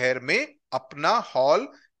शहर में अपना हॉल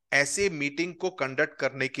ऐसे मीटिंग को कंडक्ट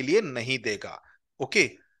करने के लिए नहीं देगा. ओके.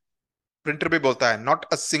 प्रिंटर भी बोलता है not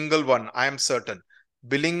a single one, I am certain.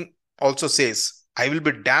 Billing also says I will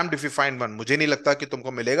be damned if you find one. मुझे नहीं लगता कि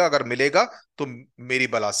तुमको मिलेगा, अगर मिलेगा तो मेरी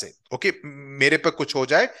बला से. ओके. मेरे पे कुछ हो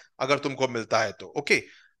जाए अगर तुमको मिलता है तो. Okay.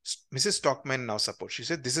 Mrs. Stockman now supports. She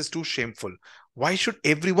said, this is too shameful. Why should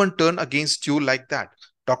everyone turn against you like that?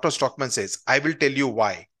 Dr. Stockman says, I will tell you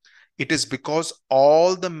why. It is because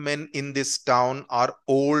all the men in this town are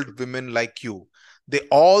old women like you. They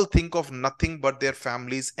all think of nothing but their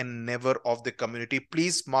families and never of the community.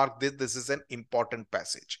 Please mark this. This is an important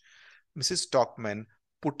passage. Mrs. Stockman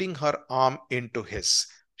putting her arm into his.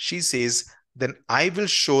 She says, then I will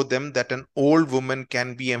show them that an old woman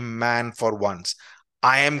can be a man for once.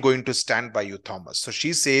 I am going to stand by you, Thomas. So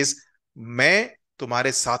she says, मैं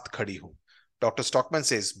तुम्हारे साथ खड़ी हूं. Dr. Stockman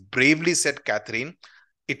says, bravely said Catherine,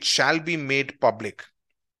 it shall be made public.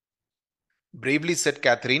 Bravely said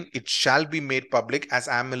Catherine, it shall be made public as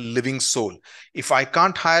I am a living soul. If I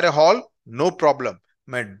can't hire a hall, no problem.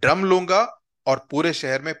 मैं drum लूंगा और पूरे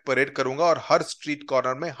शहर में parade करूंगा और हर street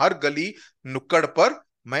corner में, हर गली नुक्कड़ पर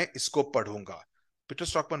मैं इसको पढ़ूंगा. पीटर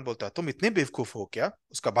स्टॉकमैन बोलता है, तुम इतने बेवकूफ हो क्या?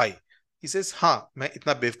 उसका भाई. He says, हाँ, मैं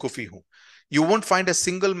इतना बेवकूफी हूं. You won't find a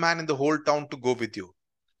single man in the whole town to go with you.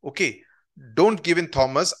 Okay. Don't give in,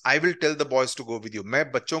 Thomas. I will tell the boys to go with you.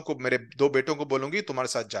 मैं बच्चों को, मेरे 2 बेटों को बोलूंगी तुम्हारे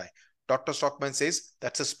साथ जाए. Dr. Stockman says,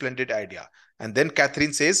 that's a splendid idea. And then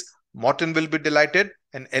Catherine says, Morton will be delighted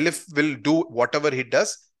and Elif will do whatever he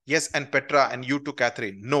does. Yes, and Petra and you too,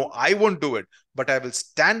 Catherine. No, I won't do it, but I will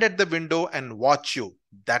stand at the window and watch you.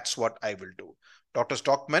 That's what I will do. Dr.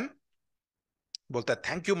 Stockman बोलता है,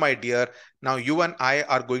 thank you, my dear. Now you and I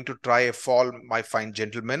are going to try a fall, my fine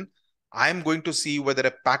gentlemen. I am going to see whether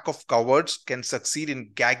a pack of cowards can succeed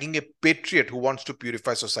in gagging a patriot who wants to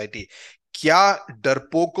purify society. क्या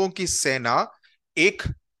डरपोकों की सेना एक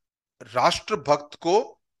राष्ट्रभक्त को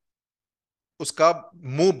उसका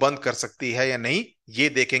मुंह बंद कर सकती है या नहीं, ये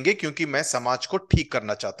देखेंगे, क्योंकि मैं समाज को ठीक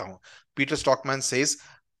करना चाहता हूं. पीटर स्टॉकमैन सेज,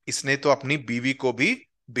 इसने तो अपनी बीवी को भी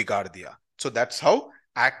बिगाड़ दिया. So that's how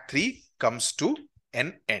Act 3 comes to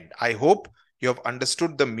an end. I hope you have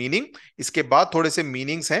understood the meaning. इसके बाद थोड़े से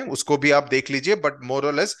meanings हैं, उसको भी आप देख लीजिए, but more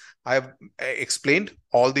or less I have explained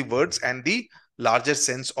all the words and the larger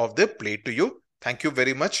sense of the play to you. Thank you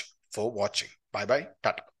very much for watching. Bye bye.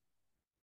 Tata.